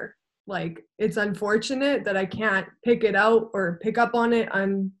aware. Like, it's unfortunate that I can't pick it out or pick up on it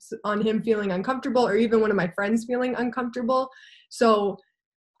on him feeling uncomfortable, or even one of my friends feeling uncomfortable. So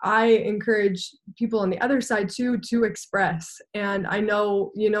I encourage people on the other side too to express. And I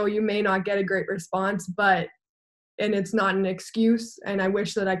know, you may not get a great response, and it's not an excuse. And I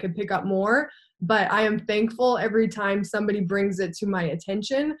wish that I could pick up more, but I am thankful every time somebody brings it to my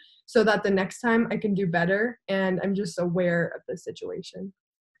attention so that the next time I can do better. And I'm just aware of the situation.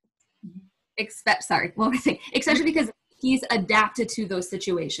 Especially because he's adapted to those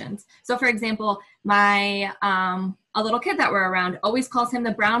situations. So for example, my a little kid that we're around always calls him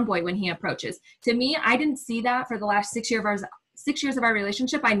the brown boy when he approaches. To me, I didn't see that for the last 6 years of our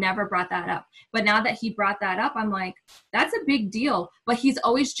relationship. I never brought that up. But now that he brought that up, I'm like, that's a big deal. But he's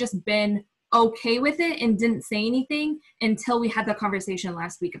always just been okay with it and didn't say anything until we had the conversation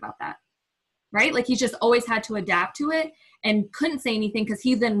last week about that. Right? Like, he's just always had to adapt to it and couldn't say anything because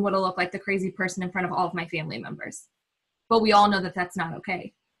he then would have looked like the crazy person in front of all of my family members. But we all know that that's not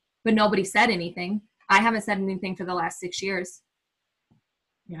okay. But nobody said anything. I haven't said anything for the last 6 years.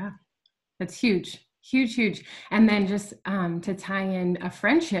 Yeah, that's huge. Huge. And then just to tie in a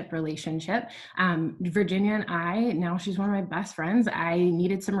friendship relationship, Virginia and I, now she's one of my best friends. I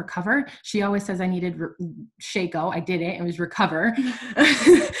needed some recover. She always says I needed Shako. I did it. It was recover.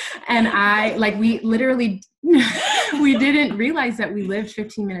 And we literally, we didn't realize that we lived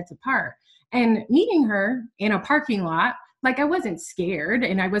 15 minutes apart. And meeting her in a parking lot, like, I wasn't scared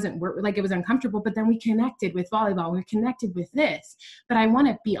and I wasn't like, it was uncomfortable, but then we connected with volleyball. We connected with this. But I want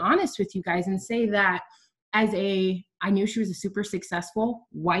to be honest with you guys and say that I knew she was a super successful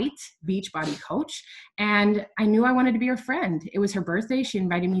white Beachbody coach, and I knew I wanted to be her friend. It was her birthday. She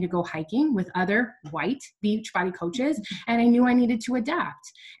invited me to go hiking with other white Beachbody coaches, and I knew I needed to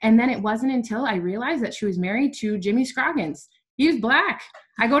adapt. And then it wasn't until I realized that she was married to Jimmy Scroggins. He was Black.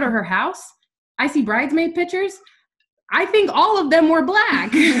 I go to her house. I see bridesmaid pictures. I think all of them were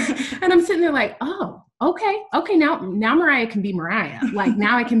Black. And I'm sitting there like, oh, okay, now Mariah can be Mariah. Like,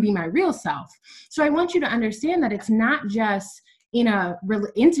 now I can be my real self. So I want you to understand that it's not just in a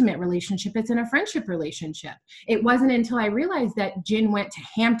intimate relationship, it's in a friendship relationship. It wasn't until I realized that Jen went to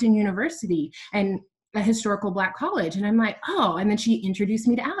Hampton University and a historical Black college. And I'm like, oh, and then she introduced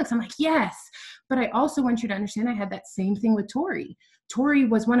me to Alex. I'm like, yes. But I also want you to understand I had that same thing with Tori. Tori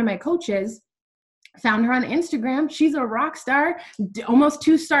was one of my coaches. Found her on Instagram. She's a rock star, almost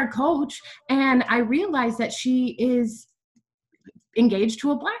 2-star coach. And I realized that she is engaged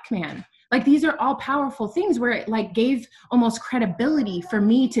to a Black man. Like, these are all powerful things where it like gave almost credibility for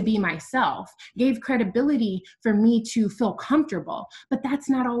me to be myself, gave credibility for me to feel comfortable. But that's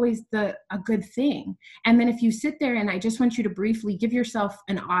not always a good thing. And then if you sit there, and I just want you to briefly give yourself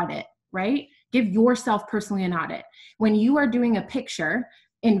an audit, right? Give yourself personally an audit. When you are doing a picture,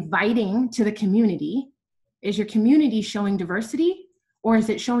 inviting to the community, is your community showing diversity or is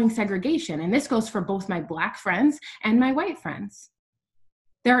it showing segregation? And this goes for both my Black friends and my white friends.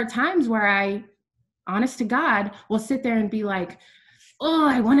 There are times where I, honest to God, will sit there and be like, oh,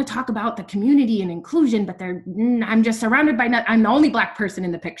 I want to talk about the community and inclusion, but I'm just surrounded by I'm the only Black person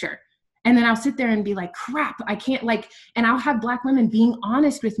in the picture. And then I'll sit there and be like, crap, I can't and I'll have Black women being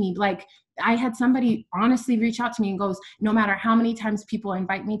honest with me. Like, I had somebody honestly reach out to me and goes, no matter how many times people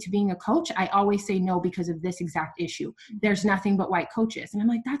invite me to being a coach, I always say no because of this exact issue. There's nothing but white coaches. And I'm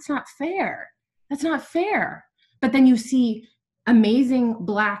like, that's not fair. That's not fair. But then you see amazing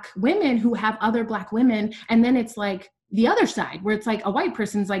Black women who have other Black women. And then it's like the other side where it's like a white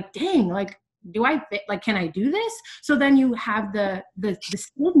person's like, dang, like do I fit? Like, can I do this? So then you have the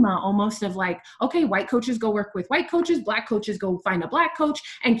stigma almost of like, okay, white coaches go work with white coaches, black coaches go find a black coach,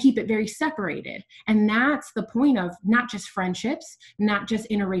 and keep it very separated. And that's the point of not just friendships, not just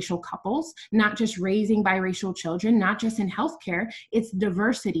interracial couples, not just raising biracial children, not just in healthcare, it's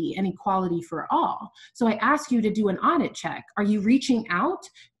diversity and equality for all. So I ask you to do an audit check. Are you reaching out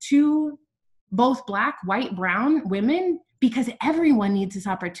to both black, white, brown women? Because everyone needs this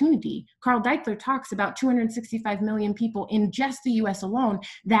opportunity. Carl Deichler talks about 265 million people in just the US alone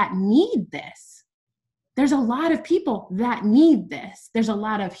that need this. There's a lot of people that need this. There's a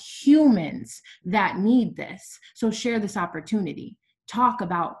lot of humans that need this. So share this opportunity. Talk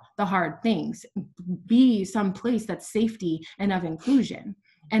about the hard things. Be someplace that's safety and of inclusion.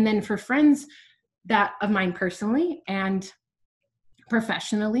 And then for friends that of mine personally and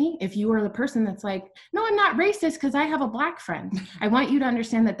professionally, if you are the person that's like, no, I'm not racist because I have a black friend, I want you to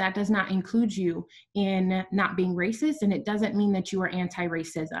understand that that does not include you in not being racist, and it doesn't mean that you are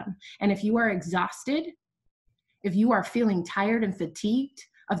anti-racism. And if you are exhausted, if you are feeling tired and fatigued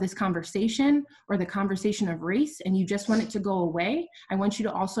of this conversation or the conversation of race and you just want it to go away, I want you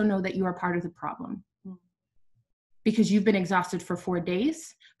to also know that you are part of the problem. Because you've been exhausted for 4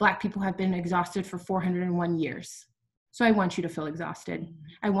 days. Black people have been exhausted for 401 years. So I want you to feel exhausted.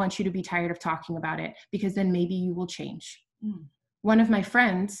 I want you to be tired of talking about it, because then maybe you will change. One of my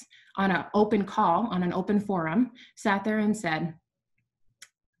friends on an open call, on an open forum, sat there and said,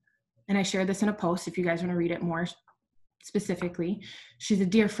 and I shared this in a post if you guys want to read it more specifically, she's a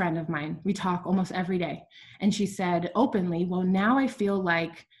dear friend of mine. We talk almost every day. And she said openly, well, now I feel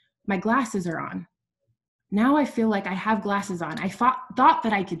like my glasses are on. Now I feel like I have glasses on. I thought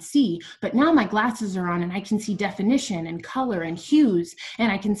that I could see, but now my glasses are on and I can see definition and color and hues,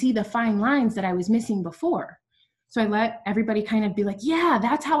 and I can see the fine lines that I was missing before. So I let everybody kind of be like, yeah,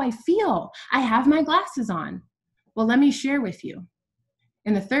 that's how I feel. I have my glasses on. Well, let me share with you.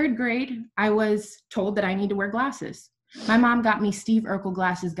 In the 3rd grade, I was told that I need to wear glasses. My mom got me Steve Urkel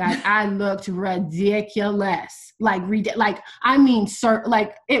glasses, guys. I looked ridiculous. Like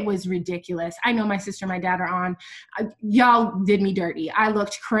it was ridiculous. I know my sister and my dad are on. Y'all did me dirty. I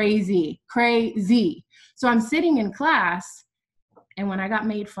looked crazy. So I'm sitting in class, and when I got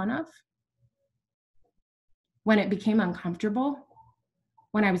made fun of, when it became uncomfortable,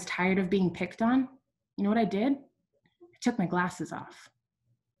 when I was tired of being picked on, you know what I did? I took my glasses off.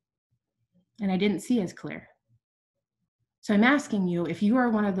 And I didn't see as clear. So I'm asking you, if you are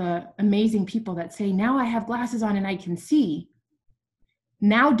one of the amazing people that say, now I have glasses on and I can see,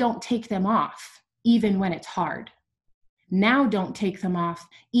 now don't take them off, even when it's hard. Now don't take them off,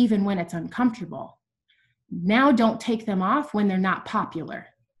 even when it's uncomfortable. Now don't take them off when they're not popular.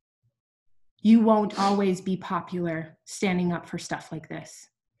 You won't always be popular standing up for stuff like this.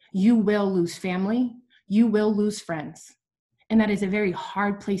 You will lose family. You will lose friends. And that is a very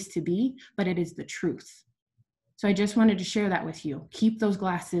hard place to be, but it is the truth. So I just wanted to share that with you. Keep those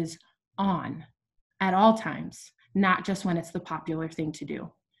glasses on at all times, not just when it's the popular thing to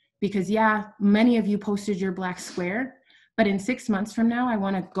do. Because yeah, many of you posted your black square, but in 6 months from now, I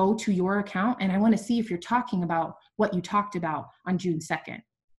want to go to your account and I want to see if you're talking about what you talked about on June 2nd.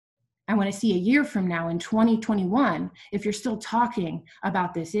 I want to see a year from now in 2021, if you're still talking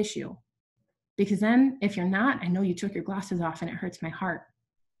about this issue. Because then if you're not, I know you took your glasses off and it hurts my heart.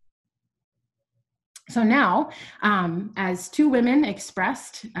 So now, as 2 women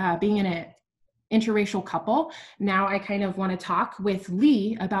expressed being in an interracial couple, now I kind of want to talk with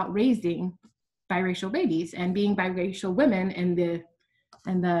Lee about raising biracial babies and being biracial women and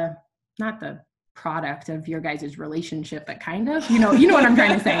the not the product of your guys' relationship, but kind of, you know what I'm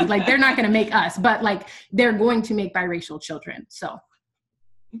trying to say. Like, they're not going to make us, but like they're going to make biracial children. So,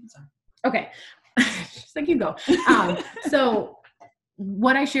 okay, just like you go. So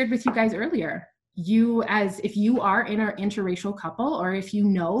what I shared with you guys earlier, if you are in an interracial couple, or if you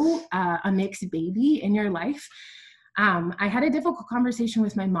know a mixed baby in your life, I had a difficult conversation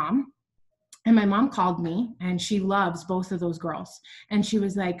with my mom, and my mom called me, and she loves both of those girls. And she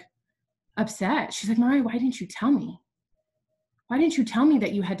was like upset. She's like, Mariah, why didn't you tell me? Why didn't you tell me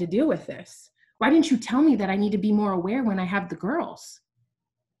that you had to deal with this? Why didn't you tell me that I need to be more aware when I have the girls?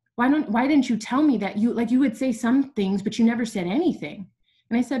 Why didn't you tell me that you would say some things, but you never said anything?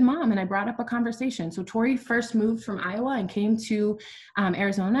 And I said, Mom, and I brought up a conversation. So Tori first moved from Iowa and came to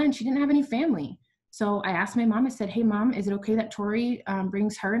Arizona, and she didn't have any family. So I asked my mom, I said, hey, Mom, is it okay that Tori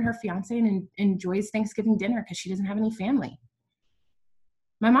brings her and her fiance and enjoys Thanksgiving dinner because she doesn't have any family?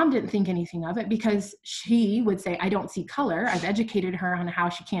 My mom didn't think anything of it because she would say, I don't see color. I've educated her on how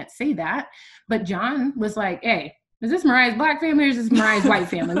she can't say that. But John was like, hey, is this Mariah's black family or is this Mariah's white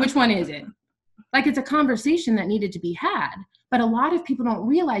family? Which one is it? Like, it's a conversation that needed to be had, but a lot of people don't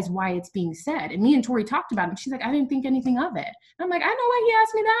realize why it's being said. And me and Tori talked about it. And she's like, I didn't think anything of it. And I'm like, I know why he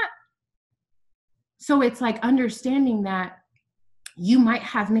asked me that. So it's like understanding that you might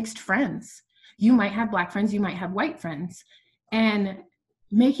have mixed friends. You might have Black friends. You might have white friends. And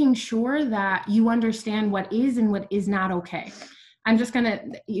making sure that you understand what is and what is not okay.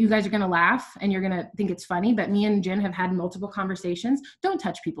 You guys are going to laugh and you're going to think it's funny, but me and Jen have had multiple conversations. Don't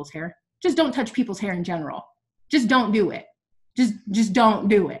touch people's hair. Just don't touch people's hair in general. Just don't do it. Just don't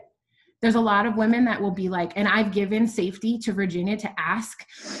do it. There's a lot of women that will be like, and I've given safety to Virginia to ask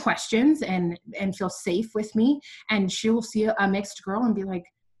questions and feel safe with me. And she'll see a mixed girl and be like,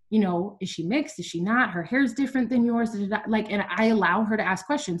 you know, is she mixed? Is she not? Her hair's different than yours. Like, and I allow her to ask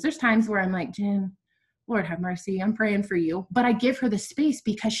questions. There's times where I'm like, Jen, Lord have mercy, I'm praying for you. But I give her the space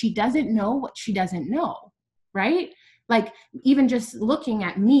because she doesn't know what she doesn't know, right? Like, even just looking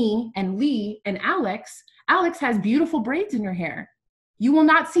at me and Lee and Alex has beautiful braids in her hair. You will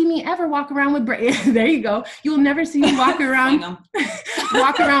not see me ever walk around with braids. There you go. You will never see me walk around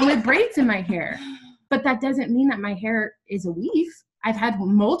with braids in my hair. But that doesn't mean that my hair is a weave. I've had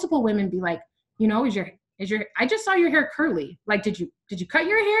multiple women be like, you know, I just saw your hair curly. Like, did you cut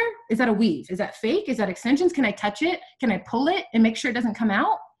your hair? Is that a weave? Is that fake? Is that extensions? Can I touch it? Can I pull it and make sure it doesn't come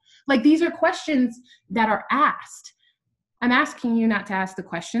out? Like, these are questions that are asked. I'm asking you not to ask the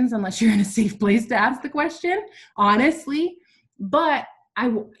questions unless you're in a safe place to ask the question, honestly. But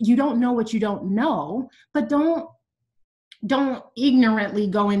you don't know what you don't know, but don't ignorantly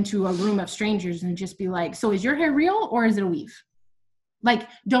go into a room of strangers and just be like, so is your hair real or is it a weave? Like,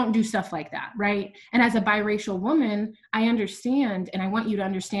 don't do stuff like that, right? And as a biracial woman, I understand, and I want you to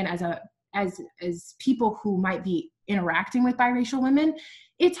understand as people who might be interacting with biracial women,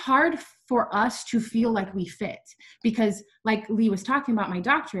 it's hard for us to feel like we fit because, like Lee was talking about my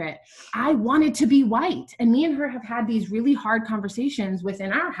doctorate, I wanted to be white. And me and her have had these really hard conversations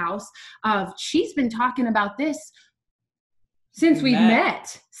within our house of, she's been talking about this since we've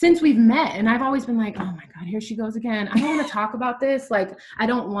met. And I've always been like, oh my God, here she goes again. I don't want to talk about this. Like, I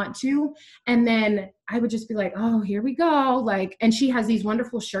don't want to. And then I would just be like, oh, here we go. Like, and she has these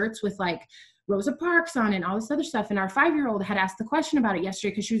wonderful shirts with like Rosa Parks on and all this other stuff. And our 5-year-old had asked the question about it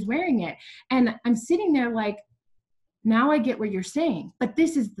yesterday because she was wearing it. And I'm sitting there like, now I get what you're saying. But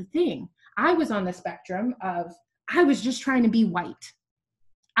this is the thing. I was on the spectrum of, I was just trying to be white.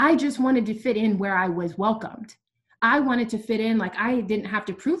 I just wanted to fit in where I was welcomed. I wanted to fit in, like I didn't have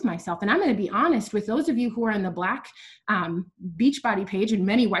to prove myself. And I'm going to be honest with those of you who are on the Black Beachbody page, and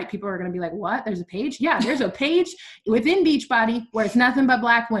many white people are going to be like, what? There's a page? Yeah, there's a page within Beachbody where it's nothing but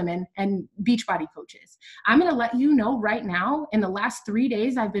Black women and Beachbody coaches. I'm going to let you know right now, in the last 3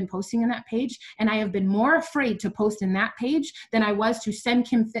 days, I've been posting in that page, and I have been more afraid to post in that page than I was to send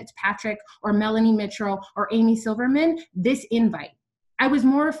Kim Fitzpatrick or Melanie Mitchell or Amy Silverman this invite. I was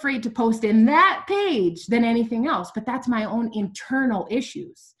more afraid to post in that page than anything else, but that's my own internal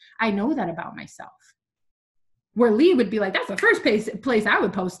issues. I know that about myself. Where Lee would be like, that's the first place I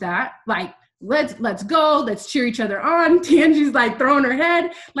would post that. Like, let's go, let's cheer each other on. Tangi's like throwing her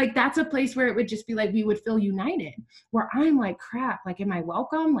head. Like, that's a place where it would just be like, we would feel united. Where I'm like, crap, like, am I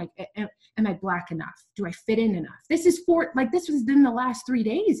welcome? Like, am I Black enough? Do I fit in enough? This was in the last 3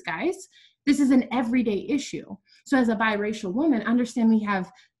 days, guys. This is an everyday issue. So as a biracial woman, understand we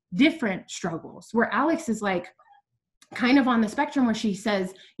have different struggles, where Alex is like kind of on the spectrum where she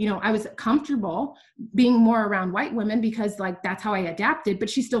says, you know, I was comfortable being more around white women because like that's how I adapted,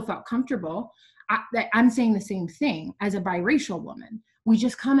 but she still felt comfortable. I'm saying the same thing as a biracial woman. We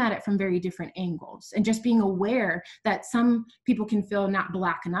just come at it from very different angles, and just being aware that some people can feel not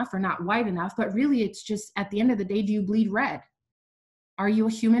Black enough or not white enough, but really it's just at the end of the day, do you bleed red? Are you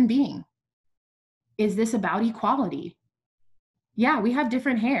a human being? Is this about equality? Yeah, we have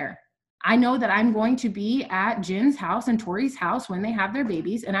different hair. I know that I'm going to be at Jen's house and Tori's house when they have their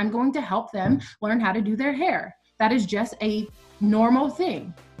babies, and I'm going to help them learn how to do their hair. That is just a normal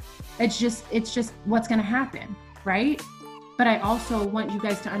thing. It's just what's going to happen, right? But I also want you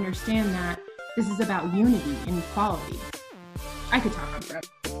guys to understand that this is about unity and equality. I could talk on forever.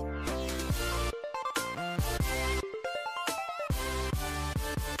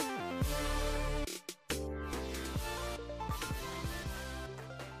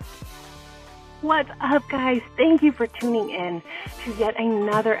 What's up, guys? Thank you for tuning in to yet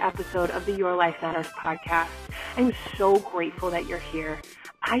another episode of the Your Life Matters podcast. I'm so grateful that you're here.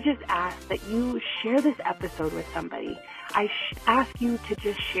 I just ask that you share this episode with somebody. I ask you to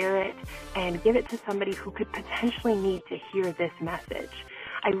just share it and give it to somebody who could potentially need to hear this message.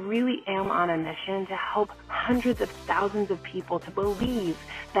 I really am on a mission to help hundreds of thousands of people to believe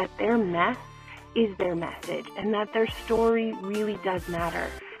that their mess is their message, and that their story really does matter,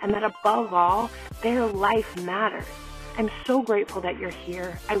 and that above all, their life matters. I'm so grateful that you're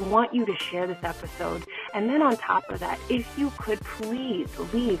here. I want you to share this episode. And then on top of that, if you could please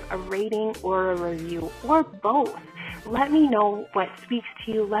leave a rating or a review, or both. Let me know what speaks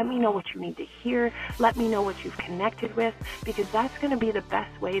to you. Let me know what you need to hear. Let me know what you've connected with, because that's going to be the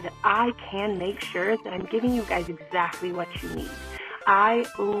best way that I can make sure that I'm giving you guys exactly what you need. I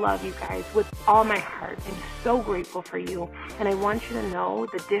love you guys with all my heart. I'm so grateful for you, and I want you to know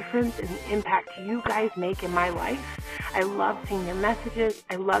the difference and the impact you guys make in my life. I love seeing your messages.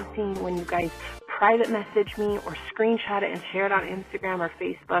 I love seeing when you guys private message me or screenshot it and share it on Instagram or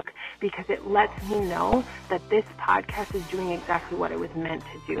Facebook, because it lets me know that this podcast is doing exactly what it was meant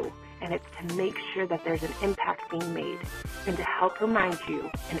to do. And it's to make sure that there's an impact being made, and to help remind you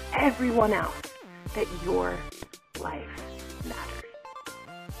and everyone else that your life matters.